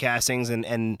and recastings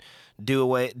and do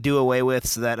away with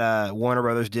so that Warner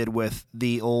Brothers did with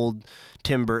the old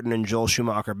Tim Burton and Joel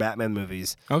Schumacher Batman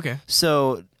movies. Okay.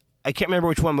 So I can't remember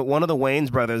which one, but one of the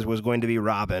Wayans brothers was going to be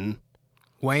Robin.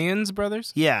 Wayans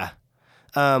brothers? Yeah.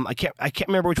 I can't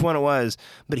remember which one it was,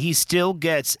 but he still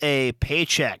gets a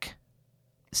paycheck.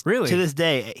 Really? To this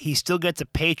day, he still gets a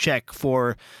paycheck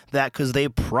for that because they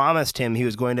promised him he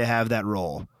was going to have that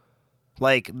role.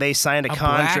 Like they signed a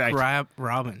contract. Black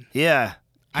Robin. Yeah.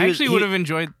 I actually would have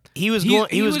enjoyed. He was He going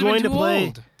would've to been too play.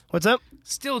 old. What's up?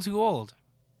 Still too old.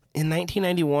 In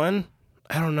 1991?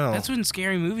 I don't know. That's when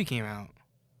Scary Movie came out.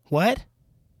 What?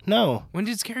 No. When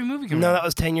did Scary Movie come No, out? that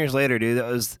was 10 years later, dude.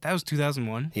 That was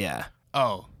 2001. yeah.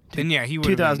 Oh, then yeah, he would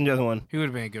have 2001. He would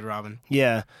have been a good Robin.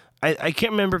 Yeah. I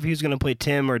can't remember if he was going to play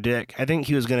Tim or Dick. I think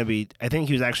he was actually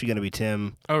going to be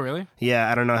Tim. Oh, really?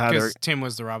 Yeah, I don't know how they're Because Tim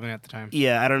was the Robin at the time.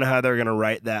 Yeah, I don't know how they're going to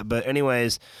write that, but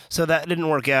anyways, so that didn't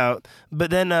work out.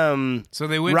 But then So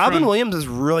they went Robin from, Williams is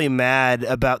really mad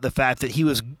about the fact that he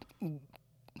was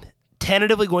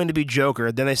tentatively going to be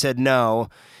Joker. Then they said no.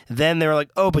 Then they were like,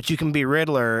 "Oh, but you can be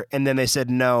Riddler." And then they said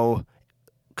no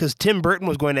because Tim Burton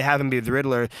was going to have him be the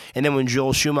Riddler. And then when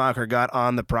Joel Schumacher got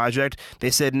on the project, they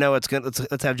said no.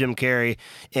 Let's have Jim Carrey.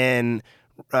 And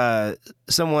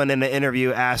someone in an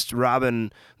interview asked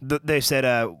Robin. They said,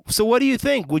 "So what do you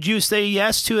think? Would you say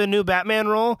yes to a new Batman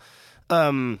role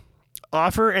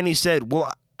offer?" And he said,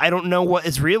 "Well, I don't know what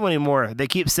is real anymore. They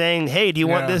keep saying, 'Hey, do you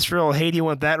want this role? Hey, do you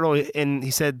want that role?'" And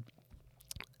he said,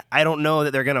 "I don't know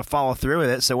that they're going to follow through with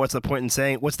it. So what's the point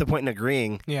in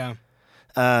agreeing?" Yeah.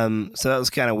 So that was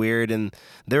kind of weird. And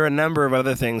there are a number of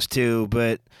other things too,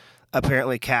 but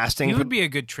apparently casting. He would be a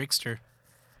good trickster.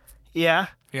 Yeah.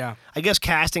 Yeah. I guess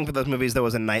casting for those movies though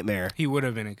was a nightmare. He would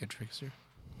have been a good trickster.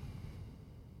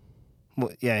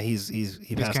 Well, yeah, he He's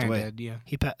passed kind of away. dead.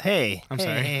 Yeah. Hey, I'm hey,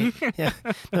 sorry. hey. Yeah,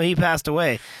 no, he passed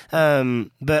away.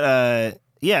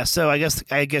 Yeah. So I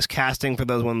guess casting for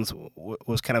those ones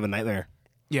was kind of a nightmare.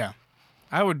 Yeah.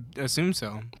 I would assume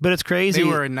so. But it's crazy. They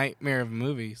were a nightmare of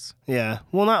movies. Yeah.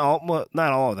 Well,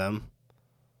 not all of them.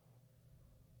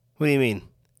 What do you mean?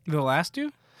 The last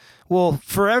two? Well,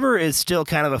 Forever is still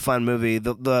kind of a fun movie.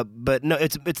 But no,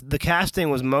 it's the casting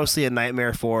was mostly a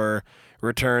nightmare for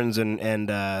Returns and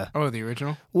Oh, the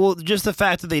original? well, just the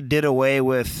fact that they did away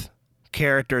with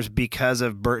characters because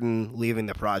of Burton leaving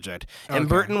the project. And Okay,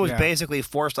 Burton was yeah. basically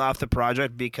forced off the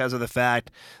project because of the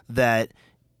fact that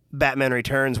Batman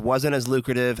Returns wasn't as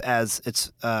lucrative as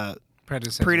its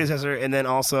predecessor, and then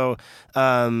also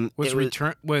it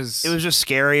was just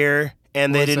scarier,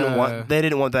 and they Was,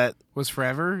 didn't want that. Was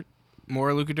Forever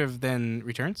more lucrative than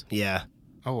Returns? Yeah.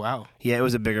 Oh wow. Yeah, it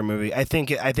was a bigger movie. I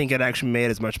think it actually made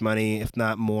as much money, if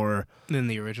not more, Than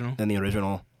the original? than the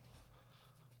original.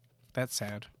 That's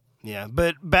sad. Yeah,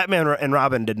 but Batman and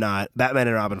Robin did not. Batman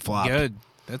and Robin flopped. Good.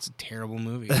 That's a terrible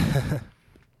movie.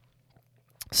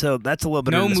 So that's a little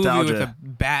bit No of movie nostalgia. with a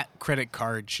Bat credit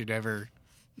card should ever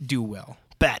do well.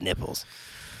 Bat nipples.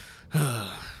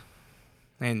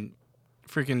 And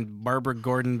freaking Barbara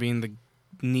Gordon being the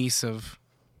niece of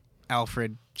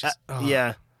Alfred just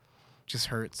Yeah. just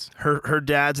hurts. Her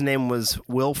dad's name was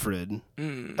Wilfred,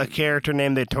 a character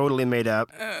name they totally made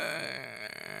up.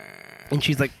 And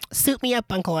she's like, "Suit me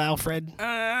up, Uncle Alfred."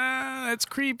 That's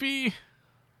creepy.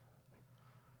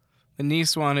 The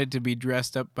niece wanted to be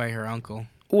dressed up by her uncle.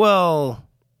 Well,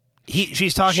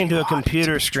 she's talking She to a wanted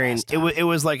computer to be screen. dressed It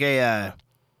was like a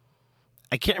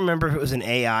I can't remember if it was an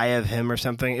AI of him or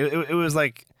something. It was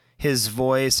like his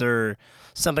voice or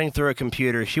something through a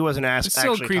computer. She wasn't It's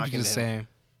so actually creepy talking to to him. say.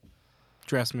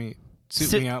 Dress me,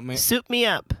 suit me out, mate. Suit me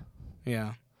up.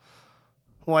 Yeah.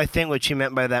 Well, I think what she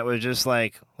meant by that was just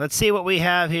like, let's see what we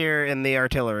have here in the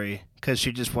artillery, because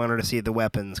she just wanted to see the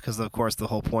weapons. Because of course the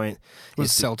whole point Was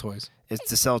is sell toys.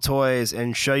 to sell toys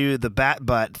and show you the bat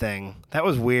butt thing. That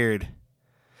was weird.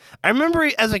 I remember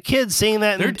as a kid seeing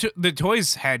that. The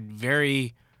toys had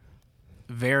very,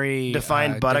 very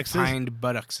Defined buttocks? Defined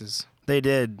buttocks. They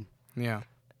did. Yeah.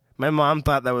 My mom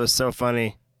thought that was so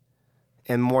funny,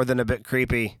 and more than a bit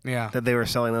creepy Yeah. that they were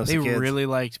selling those They to kids. really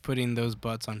liked putting those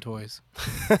butts on toys.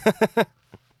 It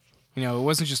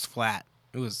wasn't just flat.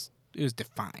 It was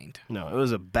defined. No, it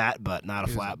was a bat butt, not a It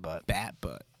was flat butt. Bat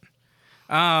butt.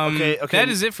 Okay. That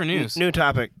is it for news. New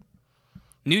topic.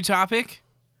 New topic?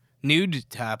 Nude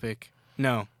topic.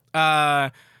 No.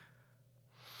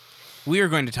 We are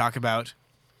going to talk about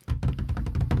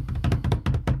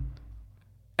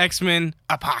X-Men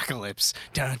Apocalypse.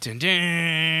 Dun, dun,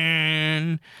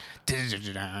 dun. Dun,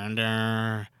 dun, dun,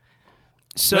 dun.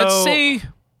 So Let's say,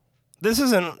 this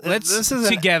is an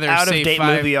together out of say date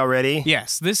 5 movie already.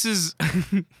 yes, this is,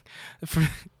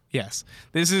 yes,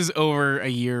 this is over a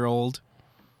year old.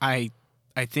 I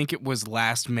think it was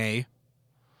last May.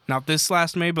 Not this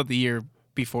last May, but the year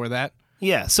before that.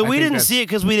 Yeah. So I we think didn't that's- see it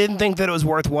because we didn't think that it was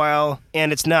worthwhile,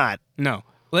 and it's not. No.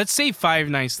 Let's say 5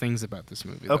 nice things about this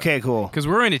movie. Okay. Cool. Because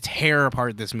we're going to tear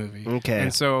apart this movie. Okay.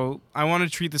 And so I want to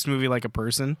treat this movie like a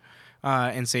person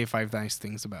and say 5 nice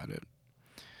things about it.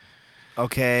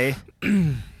 Okay.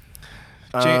 Jay,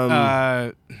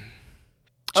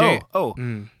 Oh.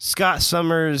 Scott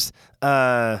Summers'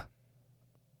 optic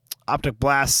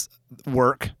blast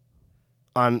work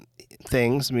on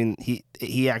things. I mean,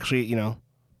 he actually,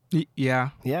 Yeah.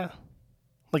 yeah,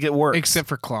 like it works. Except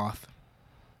for Cloth.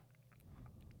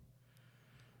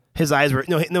 his eyes were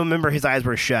no. Remember, his eyes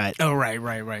were shut. Oh, right.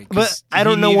 But 'Cause I he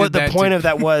don't know needed what the that point of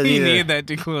that was. He either. needed that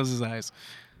to close his eyes.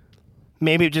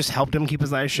 Maybe it just helped him keep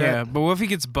his eyes shut. Yeah, but what if he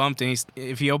gets bumped and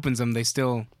if he opens them, they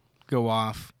still go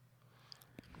off?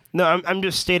 No, I'm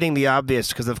just stating the obvious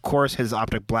because of course his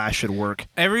optic blast should work.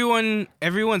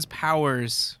 Everyone's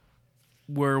powers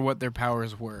were what their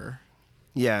powers were.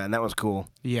 Yeah, and that was cool.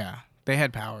 Yeah, they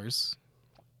had powers.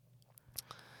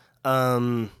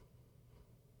 I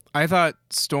I thought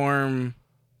Storm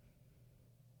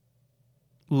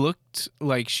looked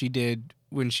like she did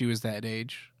when she was that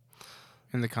age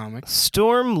in the comics.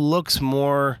 Storm looks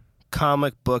more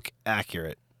comic book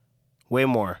accurate. Way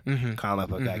more Mm-hmm. comic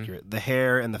book accurate. The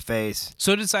hair and the face.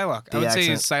 So did Psylocke. I The would say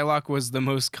accent. Psylocke was the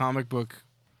most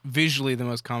visually the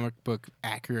most comic book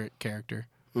accurate character.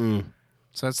 Mm.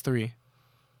 So that's 3.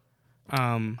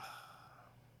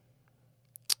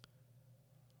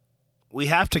 We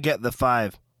have to get the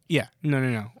 5. Yeah,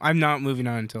 no. I'm not moving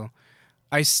on until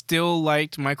I still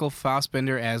liked Michael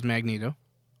Fassbender as Magneto.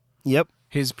 Yep.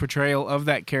 His portrayal of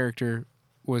that character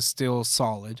was still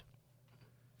solid.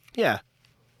 Yeah.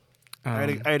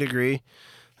 I'd agree.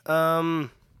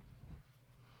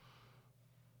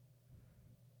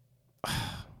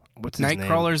 What's his name?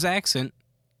 Nightcrawler's accent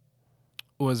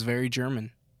was very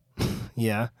German.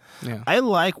 Yeah. Yeah. I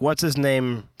like what's his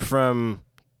name from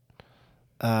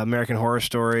American Horror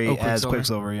Story as Quicksilver.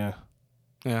 Quicksilver. Yeah.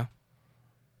 Yeah.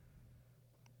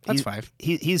 That's He's- 5.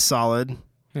 He's solid.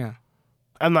 Yeah.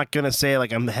 I'm not gonna say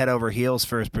like I'm head over heels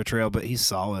for his portrayal, but he's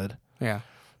solid. Yeah.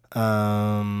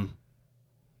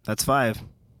 That's 5.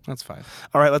 That's 5.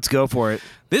 All right, let's go for it.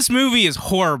 This movie is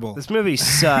horrible. This movie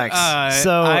sucks.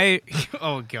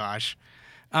 Oh gosh.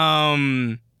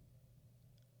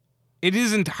 It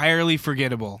is entirely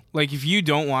forgettable. Like if you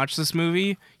don't watch this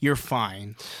movie, you're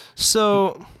fine.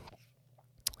 So,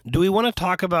 do we want to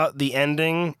talk about the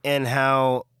ending and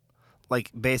how,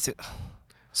 like, basic?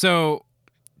 So,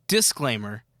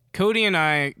 disclaimer. Cody and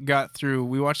I got through,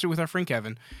 we watched it with our friend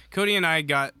Kevin. Cody and I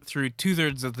got through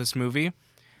 2/3 of this movie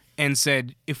and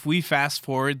said, if we fast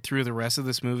forward through the rest of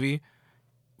this movie,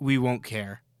 we won't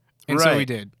care. And so we Right.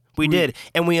 did. We did,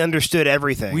 and we understood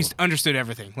everything. We understood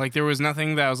everything. Like there was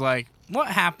nothing that was like, what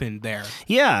happened there?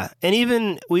 Yeah, and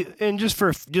even just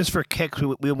for kicks,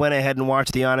 we went ahead and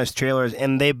watched the honest trailers,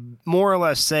 and they more or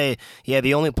less say, yeah,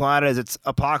 the only plot is it's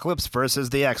Apocalypse versus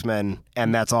the X-Men,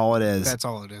 and that's all it is. That's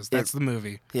all it is. That's the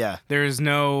movie. Yeah. There is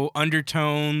no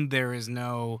undertone. There is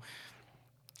no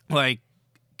like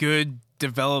good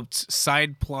developed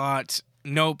side plot.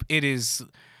 Nope. It is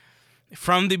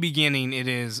from the beginning. It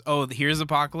is, oh, here's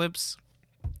Apocalypse.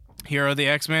 Here are the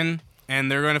X-Men,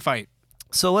 and they're going to fight.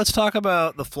 So let's talk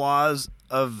about the flaws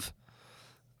of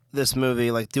this movie.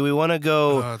 Like, do we want to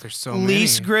go Oh, there's so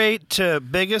least many. great to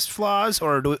biggest flaws,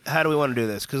 or how do we want to do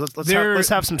this? Because There- let's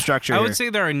have some structure I here. would say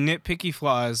there are nitpicky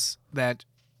flaws that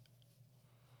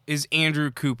is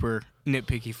Andrew Cooper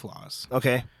nitpicky flaws.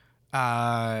 Okay.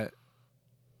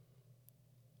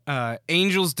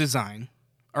 Angel's design,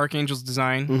 Archangel's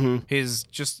design, Mhm. his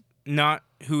just not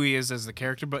who he is as the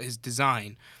character, but his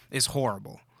design is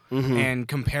horrible. Mm-hmm. And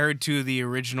compared to the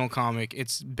original comic,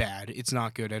 it's bad. It's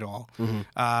not good at all.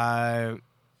 Mm-hmm.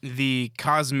 The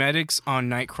cosmetics on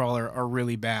Nightcrawler are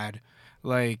really bad.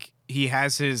 Like he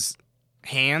has his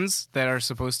hands that are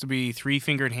supposed to be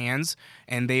 3-fingered hands,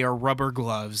 and they are rubber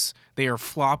gloves. They are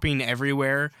flopping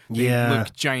everywhere. They Yeah.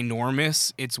 look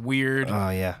ginormous. It's weird.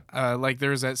 Oh yeah. Like there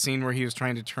was that scene where he was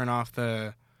trying to turn off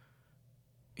the.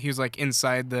 He was like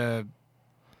inside the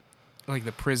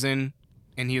prison,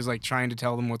 and he was like trying to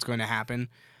tell them what's going to happen.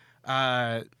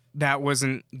 That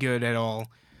wasn't good at all.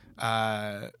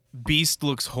 Beast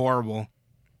looks horrible.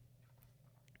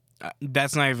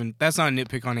 That's not a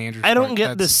nitpick on Andrew's I don't part. get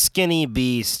the That's- skinny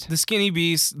beast. the skinny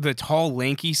beast, the tall,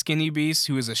 lanky skinny beast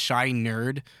who is a shy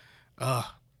nerd. Ugh,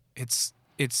 it's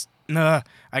I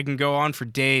can go on for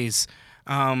days.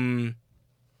 I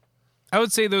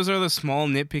would say those are the small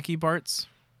nitpicky parts.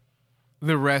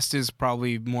 The rest is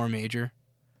probably more major.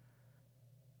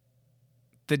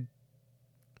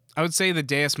 I would say the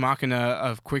Deus Machina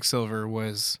of Quicksilver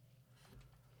was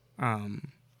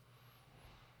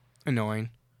annoying.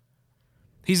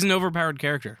 He's an overpowered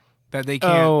character that they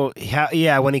can't. Oh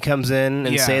yeah, when he comes in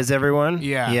and Yeah. saves everyone.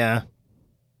 Yeah. Yeah.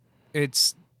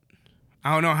 It's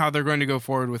I don't know how they're going to go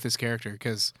forward with this character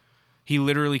because he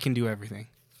literally can do everything.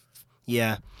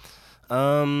 Yeah.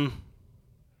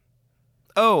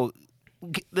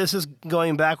 This is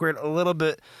going backward a little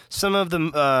bit. Some of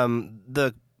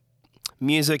the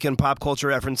music and pop culture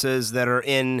references that are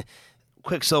in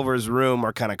Quicksilver's room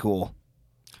are kind of cool.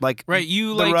 Like Right, you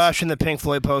the like Rush and the Pink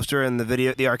Floyd poster and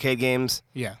the arcade games.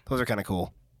 Yeah, Those are kind of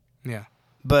cool. yeah.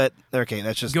 But okay,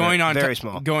 that's just very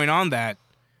small. Going on that,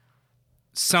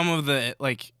 some of the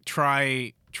like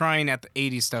trying at the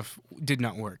 80s stuff did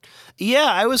not work. Yeah,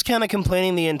 I was kind of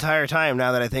complaining the entire time.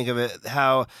 Now that I think of it,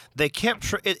 how they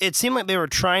kept it seemed like they were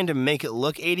trying to make it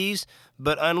look 80s,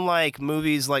 but unlike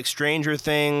movies like Stranger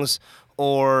Things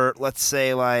or let's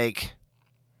say like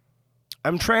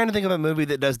I'm trying to think of a movie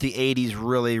that does the 80s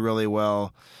really, really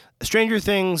well. Stranger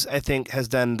Things, I think, has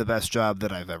done the best job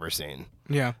that I've ever seen.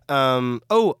 Yeah. I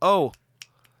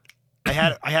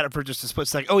had it for just a split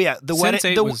second. Oh yeah, the Sense8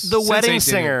 wedding, was- the wedding Sense8 did it.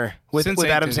 singer with Sense8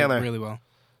 Adam did it Sandler. really well.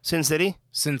 Sin City,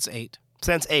 Since 8.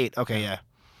 Sense8. Okay, yeah.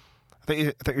 I thought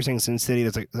you were saying Sin City.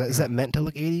 That's like, is that meant to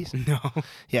look 80s? No.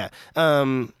 Yeah.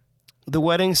 The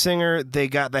wedding singer, they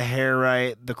got the hair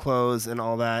right, the clothes, and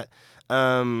all that.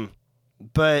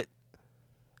 But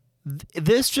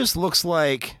this just looks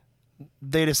like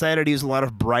they decided to use a lot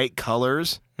of bright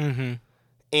colors, Mm-hmm.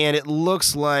 and it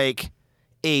looks like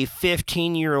a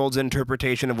 15-year-old's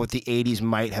interpretation of what the 80s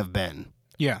might have been.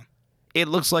 Yeah. It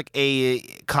looks like a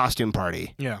costume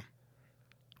party, Yeah.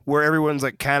 where everyone's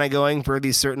like kind of going for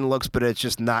these certain looks, but it's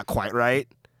just not quite right.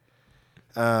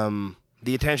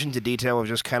 The attention to detail was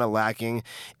just kind of lacking.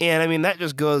 And I mean, that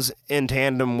just goes in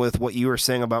tandem with what you were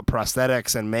saying about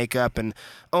prosthetics and makeup. And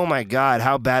oh my God,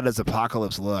 how bad does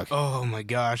Apocalypse look? Oh my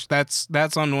gosh, that's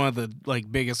on one of the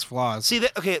like biggest flaws. See,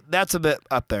 that's a bit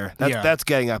up there. Yeah. That's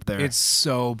getting up there. It's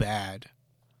so bad.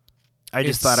 I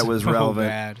just thought it was so relevant.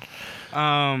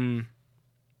 Bad.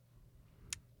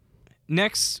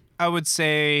 Next, I would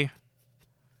say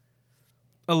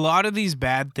a lot of these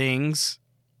bad things,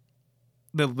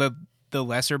 the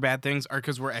lesser bad things, are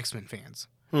because we're X-Men fans.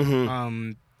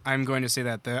 Mm-hmm. I'm going to say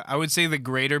that. I would say the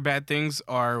greater bad things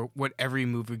are what every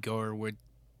moviegoer would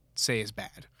say is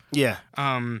bad. Yeah.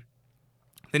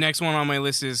 The next one on my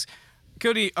list is,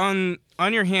 Cody, on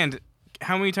your hand,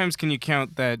 how many times can you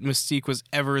count that Mystique was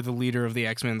ever the leader of the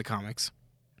X-Men in the comics?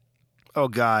 Oh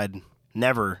God,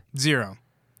 never. 0.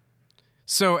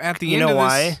 So at the You end know of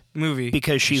why? this movie,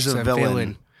 Because she's a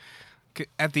villain.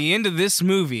 At the end of this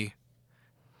movie,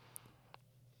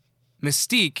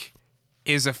 Mystique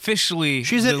is officially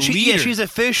the leader. She's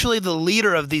officially the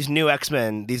leader of these new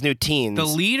X-Men, these new teens. The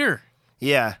leader.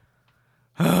 Yeah.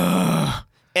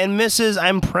 And Mrs.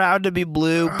 I'm proud to be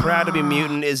blue, proud to be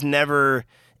mutant is never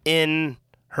in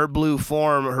her blue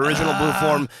form, her original blue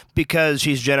form, because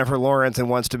she's Jennifer Lawrence and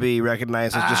wants to be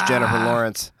recognized as just Jennifer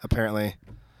Lawrence, apparently.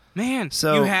 Man,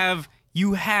 So-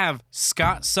 you have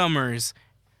Scott Summers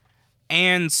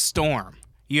and Storm.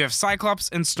 You have Cyclops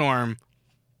and Storm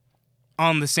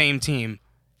on the same team,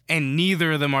 and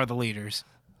neither of them are the leaders.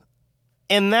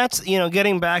 And that's,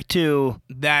 getting back to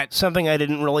That something I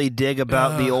didn't really dig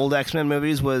about the old X-Men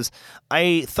movies was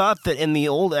I thought that in the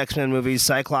old X-Men movies,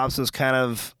 Cyclops was kind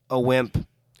of a wimp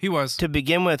he was. to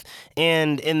begin with.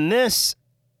 And in this,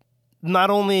 not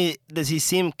only does he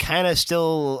seem kind of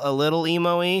still a little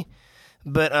emo-y,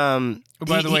 but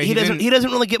by the way, he doesn't didn't- he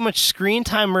doesn't really get much screen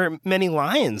time or many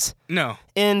lines. No.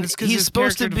 And It's 'cause he's his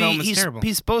supposed to character be development's terrible.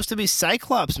 he's supposed to be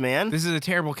Cyclops, man. This is a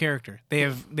terrible character. They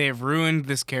have ruined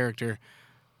this character.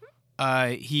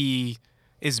 He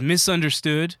is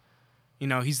misunderstood.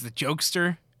 He's the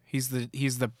jokester. He's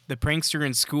the prankster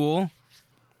in school.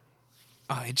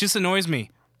 It just annoys me.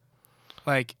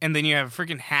 And then you have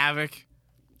freaking Havoc,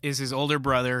 is his older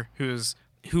brother, who is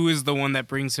the one that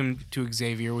brings him to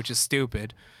Xavier, which is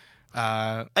stupid.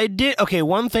 One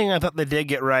thing I thought they did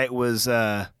get right was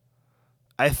I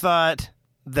thought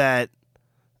that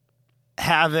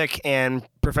Havoc and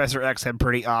Professor X had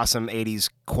pretty awesome 80s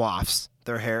coiffs.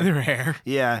 Their hair. Their hair.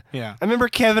 Yeah. Yeah. I remember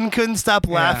Kevin couldn't stop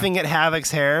laughing at Havoc's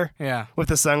hair Yeah. with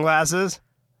the sunglasses.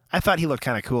 I thought he looked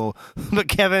kind of cool. But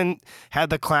Kevin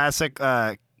had the classic,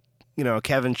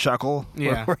 Kevin chuckle.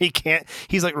 Yeah. Where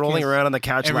he's like rolling around on the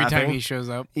couch Every laughing. time he shows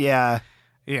up. Yeah.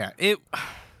 Yeah.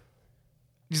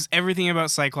 Just everything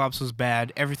about Cyclops was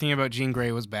bad. Everything about Jean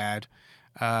Grey was bad.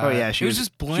 She was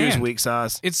just bland. She was weak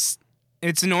sauce. It's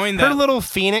annoying Her that, little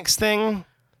Phoenix thing.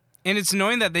 and it's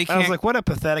annoying that they I can't. was like, what a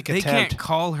pathetic they attempt. can't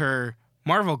call her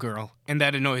Marvel Girl, and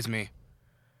that annoys me.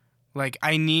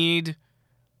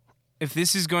 If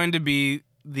this is going to be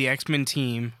the X-Men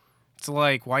team, it's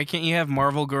like, why can't you have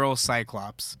Marvel Girl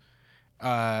Cyclops?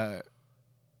 I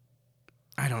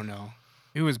don't know.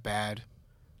 It was bad.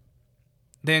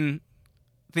 Then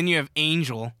you have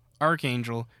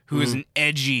Archangel, who is an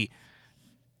edgy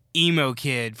emo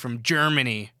kid from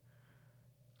Germany,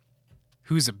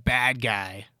 who's a bad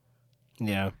guy.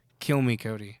 Yeah. Kill me,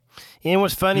 Cody. And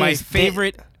what's funny My is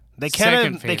favorite. They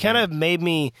second kind of made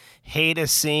me hate a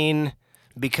scene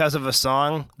because of a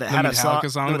song that had a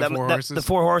Metallica song, The Four Horses? The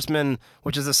Four Horsemen,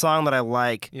 which is a song that I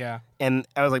like. Yeah. And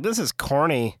I was like, this is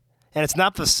corny. And it's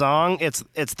not the song; it's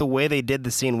the way they did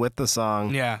the scene with the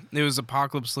song. Yeah. It was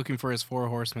Apocalypse looking for his 4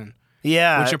 horsemen,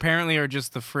 Yeah, which apparently are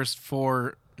just the first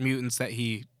 4 mutants that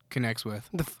he connects with.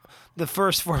 the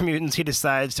first 4 mutants he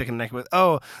decides to connect with.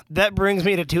 Oh, that brings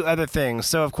me to 2 other things.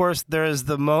 So of course there's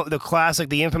the classic,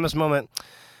 the infamous moment,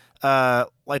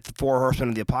 like the 4 horsemen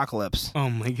of the apocalypse Oh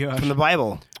my gosh. from the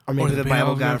Bible, or maybe the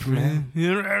Bible got it from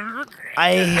him.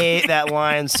 I hate that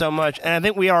line so much, and I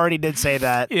think we already did say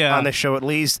that Yeah. on the show at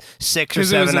least 600 or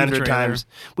 'Cause it was in the 700 trailer. times.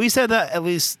 We said that at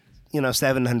least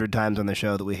 700 times on the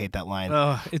show that we hate that line.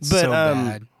 Oh, it's But, so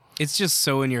bad. It's just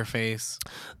so in your face.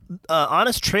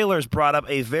 Honest Trailers brought up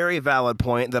a very valid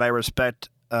point that I respect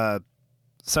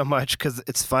so much because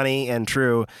it's funny and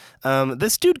true.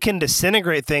 This dude can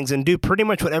disintegrate things and do pretty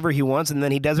much whatever he wants, and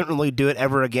then he doesn't really do it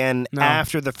ever again No.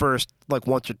 after the first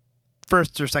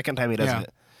or second time he does Yeah.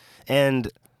 it. And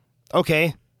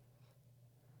okay,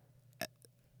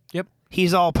 Yep.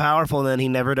 he's all powerful, and then he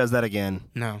never does that again.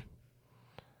 No.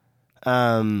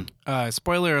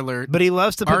 Spoiler alert. But he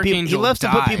loves to put people. He Archangel loves to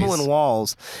put people dies. in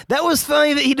walls. That was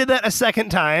funny that he did that a second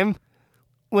time.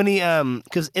 When he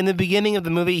because in the beginning of the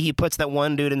movie he puts that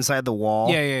one dude inside the wall.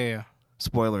 Yeah.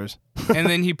 Spoilers. And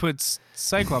then he puts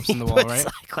Cyclops in the wall, Puts right?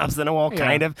 Cyclops in a wall, Yeah.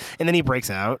 kind of, and then he breaks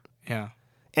out. Yeah.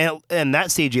 And that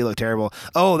CG looked terrible.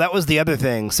 Oh, that was the other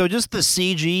thing. So just the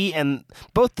CG and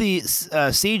both the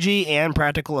CG and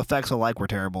practical effects alike were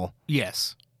terrible.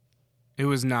 Yes. It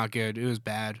was not good. It was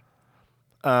bad.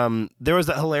 There was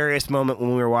that hilarious moment when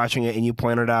we were watching it and you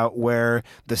pointed out where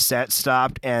the set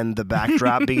stopped and the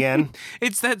backdrop began.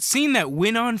 It's that scene that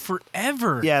went on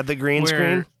forever. Yeah, the green where,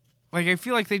 screen. Like, I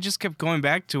feel like they just kept going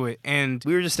back to it. And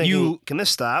We were just thinking, can this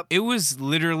stop? it was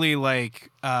literally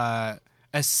like a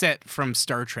set from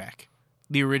Star Trek,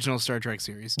 the original Star Trek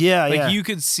series. Yeah, like yeah. you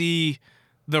could see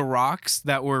the rocks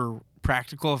that were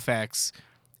practical effects,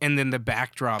 and then the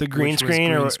backdrop, The green which was screen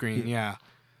green or- screen. Yeah,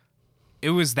 it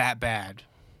was that bad.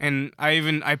 And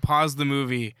I paused the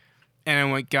movie, and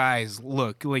I went, guys,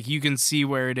 look, like you can see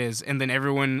where it is. And then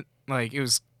everyone, like it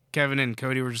was Kevin and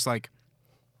Cody were just like,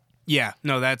 yeah,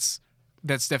 no, that's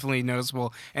definitely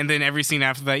noticeable. And then every scene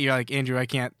after that, you're like, Andrew, I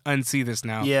can't unsee this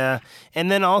now. Yeah. And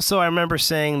then also I remember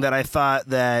saying that I thought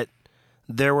that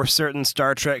there were certain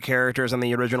Star Trek characters on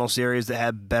the original series that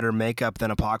had better makeup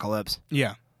than Apocalypse.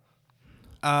 Yeah.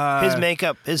 His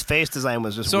makeup, his face design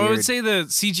was just So weird. I would say the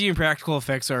CG and practical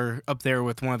effects are up there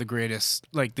with one of the greatest,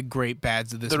 like the great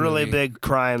bads of this the movie. really big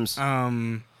crimes.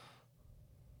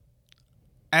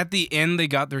 At the end, they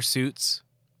got their suits,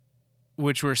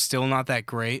 which were still not that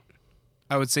great.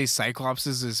 I would say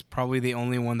Cyclops's is probably the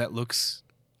only one that looks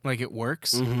like it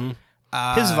works.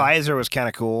 His visor was kind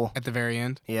of cool. At the very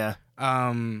end. Yeah.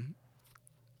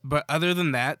 But other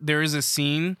than that, there is a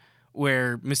scene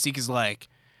where Mystique is like,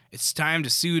 it's time to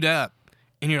suit up.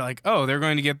 And you're like, oh, they're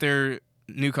going to get their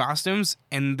new costumes?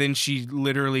 And then she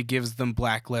literally gives them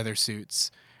black leather suits.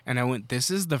 And I went,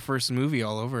 this is the first movie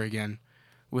all over again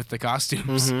with the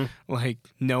costumes. Like,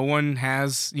 no one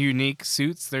has unique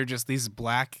suits. They're just these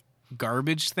black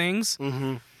garbage things.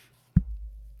 And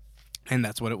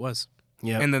that's what it was.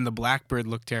 Yeah. And then the Blackbird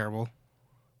looked terrible.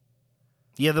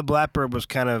 Yeah, the Blackbird was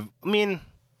kind of, I mean,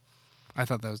 I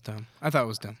thought that was dumb. I thought it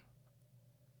was dumb.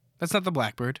 That's not the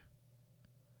Blackbird.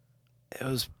 it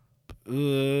was,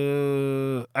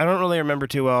 I don't really remember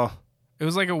too well. It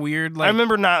was like a weird, like, I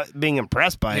remember not being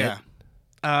impressed by yeah. it.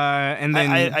 And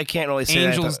then I can't really say that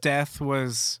I Angel's thought- death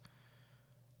was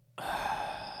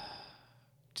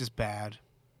just bad.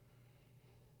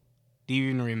 Do you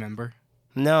even remember?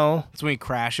 No. It's when he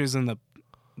crashes in the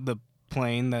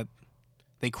plane that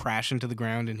they crash into the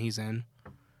ground and he's in.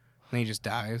 And he just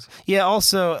dies. Yeah,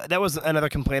 also, that was another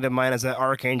complaint of mine is that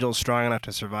Archangel's strong enough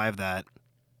to survive that.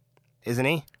 Isn't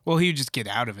he? Well, he would just get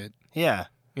out of it. Yeah.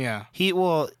 Yeah. He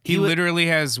He literally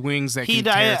has wings that he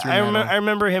can tear died. through I metal.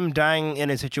 remember him dying in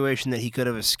a situation that he could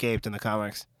have escaped in the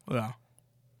comics. Yeah.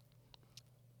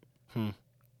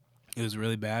 It was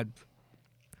really bad.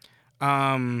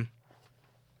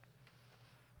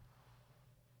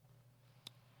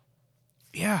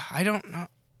 Yeah, I don't know.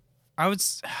 I would.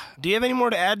 Do you have any more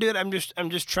to add to it? I'm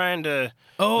just trying to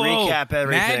Oh, recap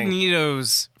everything.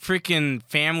 Magneto's freaking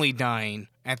family dying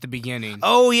at the beginning.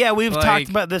 Oh yeah, we've Like, talked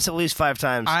about this at least 5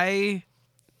 times. I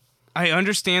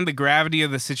understand the gravity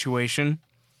of the situation.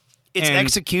 Its and-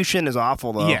 execution is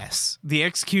awful though. Yes, the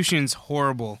execution's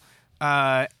horrible.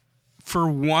 For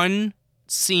one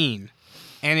scene,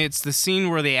 and it's the scene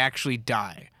where they actually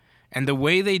die, and the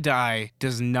way they die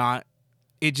does not.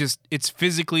 It's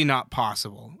physically not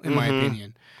possible, in my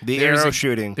opinion. The There's arrow a-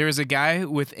 shooting. There is a guy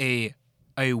with a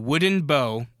wooden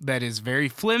bow that is very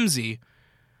flimsy,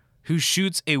 who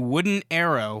shoots a wooden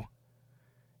arrow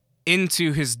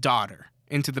into his daughter,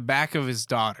 into the back of his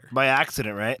daughter. By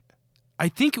accident, right? I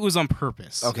think it was on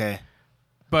purpose. Okay.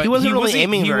 But He wasn't really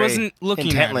aiming He very wasn't looking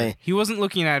at intently. her. He wasn't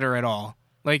looking at her at all.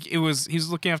 Like he was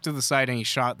looking off to the side and he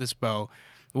shot this bow.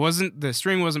 The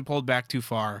string wasn't pulled back too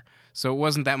far, so it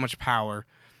wasn't that much power.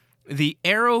 The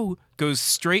arrow goes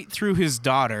straight through his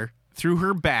daughter, through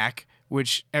her back,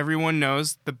 which everyone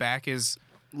knows the back is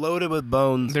Loaded with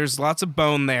bones. there's lots of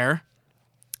bone there.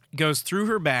 Goes through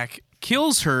her back,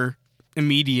 kills her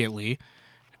immediately,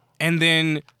 and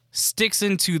then sticks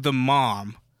into the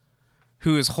mom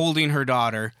who is holding her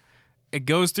daughter. It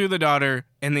goes through the daughter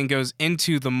and then goes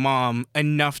into the mom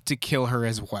enough to kill her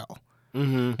as well.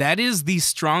 That is the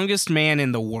strongest man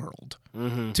in the world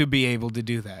to be able to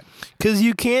do that. Because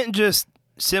you can't just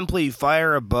simply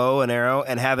fire a bow and arrow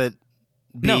and have it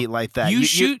be like that.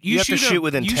 You have to shoot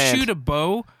with intent. You shoot a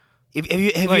bow. Have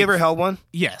you like- ever held one?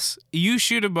 Yes, you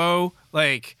shoot a bow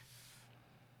like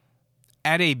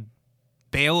at a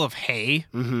bale of hay,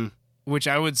 Mm-hmm. which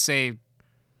I would say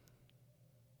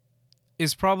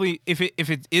is probably if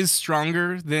it is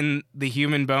stronger than the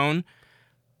human bone,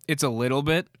 it's a little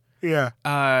bit. Yeah.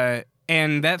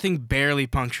 And that thing barely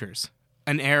punctures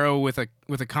an arrow with a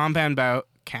compound bow.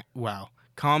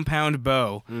 Compound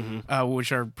bow,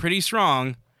 which are pretty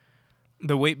strong.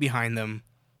 The weight behind them,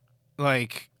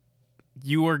 like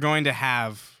you are going to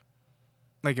have,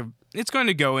 it's going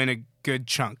to go in a good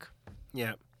chunk.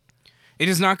 Yeah. It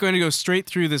is not going to go straight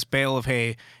through this bale of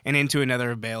hay and into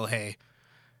another bale of hay,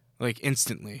 like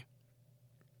instantly.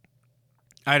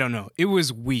 I don't know. It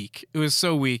was weak. It was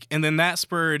so weak. And then that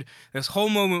spurred this whole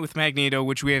moment with Magneto,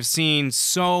 which we have seen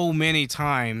so many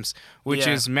times, which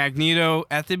is Magneto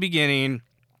at the beginning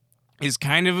is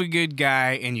kind of a good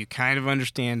guy and you kind of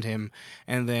understand him.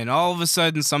 And then all of a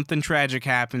sudden something tragic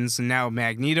happens and now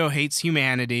Magneto hates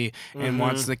humanity and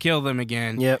wants to kill them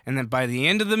again. Yep. And then by the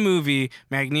end of the movie,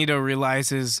 Magneto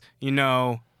realizes,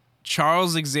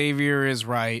 Charles Xavier is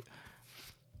right.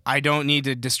 I don't need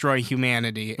to destroy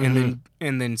humanity, and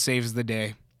then saves the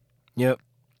day. Yep.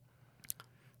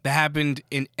 That happened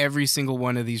in every single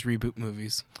one of these reboot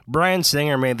movies. Bryan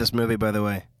Singer made this movie, by the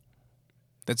way.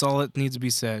 That's all that needs to be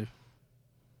said.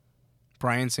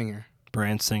 Bryan Singer.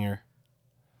 Bryan Singer.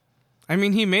 I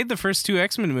mean, he made the first 2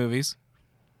 X-Men movies.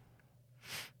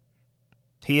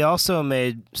 He also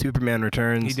made Superman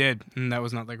Returns. He did, and that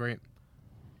was not that great.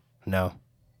 No.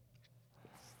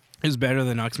 It was better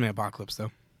than X-Men Apocalypse,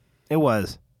 though. It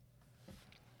was.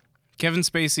 Kevin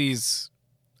Spacey's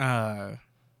Lex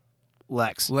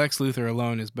Luthor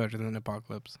alone is better than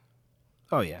Apocalypse.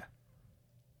 Oh, yeah.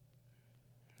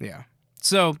 Yeah.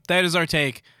 So, that is our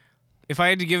take. If I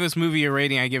had to give this movie a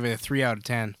rating, I'd give it a 3 out of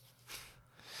 10.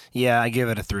 Yeah, I give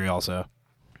it a 3 also.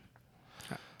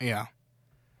 Yeah.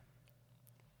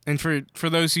 And for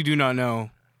those who do not know,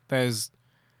 that's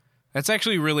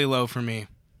actually really low for me.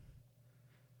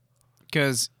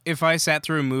 Because if I sat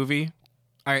through a movie,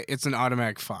 it's an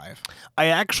automatic 5. I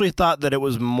actually thought that it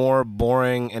was more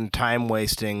boring and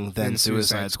time-wasting than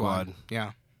Suicide Squad.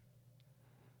 Yeah.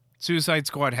 Suicide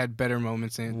Squad had better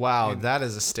moments in it. Wow, that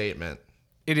is a statement.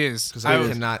 It is. Because I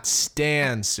cannot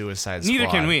stand Suicide Squad. Neither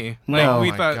can we. No. We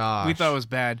Oh my thought it gosh. was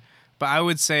bad. But I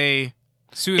would say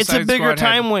Suicide It's Squad a bigger had-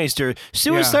 time waster.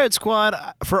 Suicide Squad,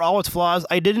 for all its flaws,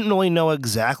 I didn't really know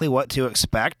exactly what to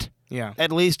expect. Yeah.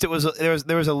 At least there was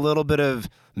a little bit of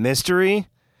mystery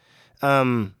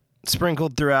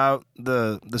sprinkled throughout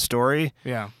the story,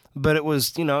 Yeah. but it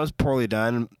was it was poorly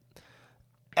done.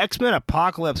 X-Men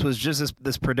Apocalypse was just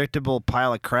this predictable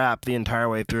pile of crap the entire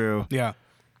way through. Yeah.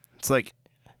 It's like,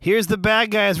 here's the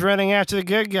bad guys running after the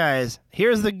good guys.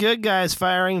 Here's the good guys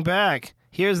firing back.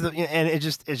 And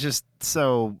it's just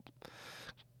so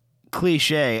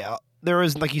cliche. There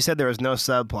was, like you said, there was no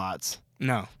subplots.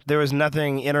 No. There was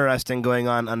nothing interesting going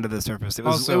on under the surface. It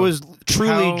was Also,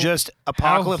 truly how- just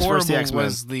Apocalypse How versus the horrible X-Men.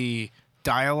 was the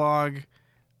dialogue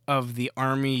of the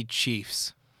army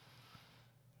chiefs?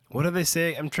 What did they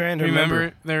say? I'm trying to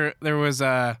Remember there was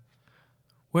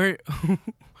where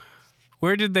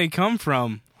where did they come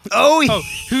from? Oh, Oh,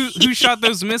 who shot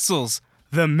those missiles?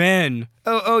 The men.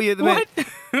 yeah. What?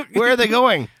 Where are they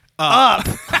going? Up.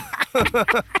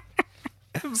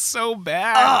 It was so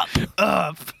bad.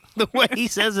 Up. The way he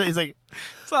says it, he's like,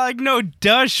 It's like, no,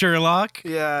 duh, Sherlock.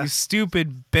 yeah. You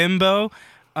stupid bimbo.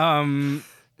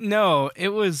 No, it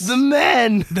was The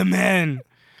men. the men.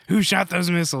 Who shot those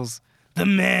missiles? The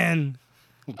men.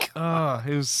 Oh,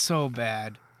 it was so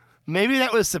bad. Maybe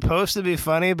that was supposed to be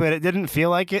funny, but it didn't feel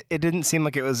like it. It didn't seem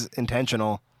like it was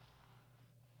intentional.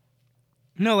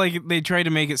 No, like they tried to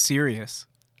make it serious.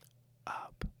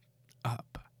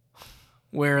 Up.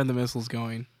 Where are the missiles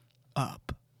going?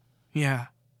 Up. Yeah.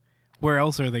 Where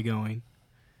else are they going?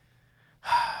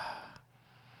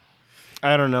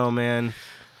 I don't know, man.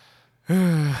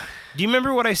 Do you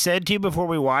remember what I said to you before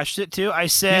we watched it too? I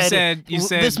said You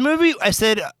said this movie. I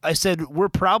said we're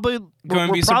probably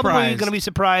Gonna be probably surprised. going to be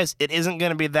surprised. It isn't going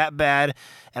to be that bad.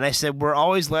 And I said we're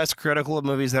always less critical of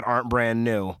movies that aren't brand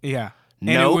new. Yeah. And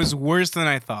Nope. it was worse than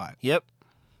I thought. Yep,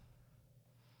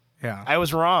 Yeah. I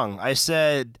was wrong. I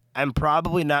said I'm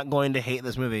probably not going to hate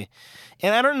this movie,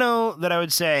 and I don't know that I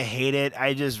would say I hate it.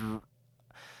 I just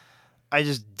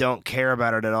don't care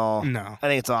about it at all. No. I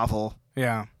think it's awful.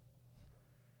 Yeah.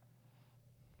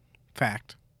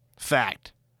 Fact.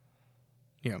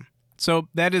 Yeah. So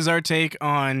that is our take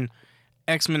on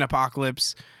X-Men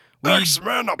Apocalypse.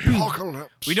 X-Men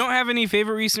Apocalypse. We don't have any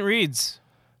favorite recent reads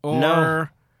or No.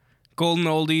 golden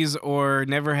oldies or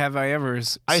never have I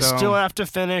ever's. I So, still have to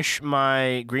finish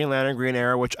my Green Lantern, Green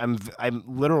Arrow, which I'm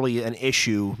literally an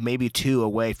issue, maybe 2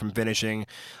 away from finishing.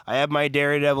 I have my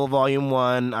Daredevil Volume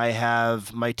 1. I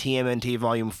have my TMNT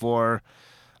Volume 4.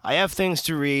 I have things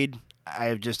to read.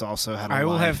 I've just also had a I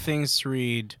will life. have things to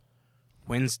read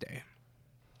Wednesday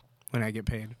when I get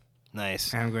paid.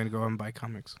 Nice. And I'm going to go and buy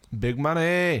comics. Big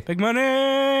money. Big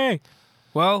money!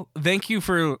 Well, thank you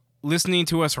for listening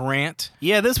to us rant.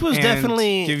 Yeah, this was And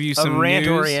definitely give you a some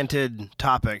rant-oriented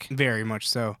topic. Very much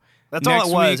so. That's Next all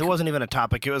it was. week- It wasn't even a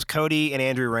topic. It was Cody and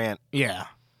Andrew rant. Yeah.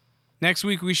 Next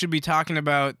week, we should be talking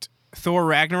about Thor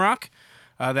Ragnarok.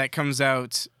 That comes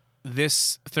out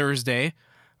this Thursday.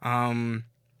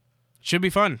 Should be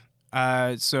fun.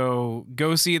 So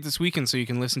go see it this weekend so you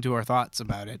can listen to our thoughts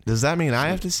about it. Does that mean I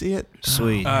have to see it?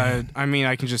 Sweet. I mean,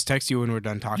 I can just text you when we're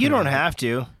done talking. you don't about have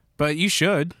to. it. But you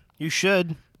should. You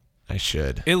should. I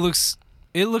should. It looks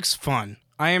fun.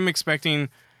 I am expecting,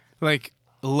 like,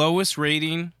 lowest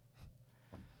rating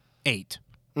 8,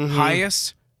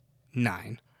 highest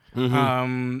 9.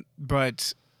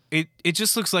 But it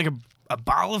just looks like a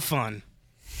ball of fun.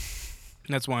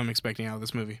 That's why I'm expecting out of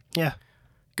this movie. Yeah.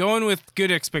 Going with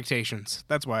good expectations.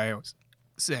 That's why I always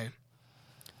say.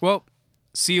 Well,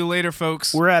 see you later,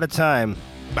 folks. We're out of time.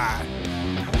 Bye.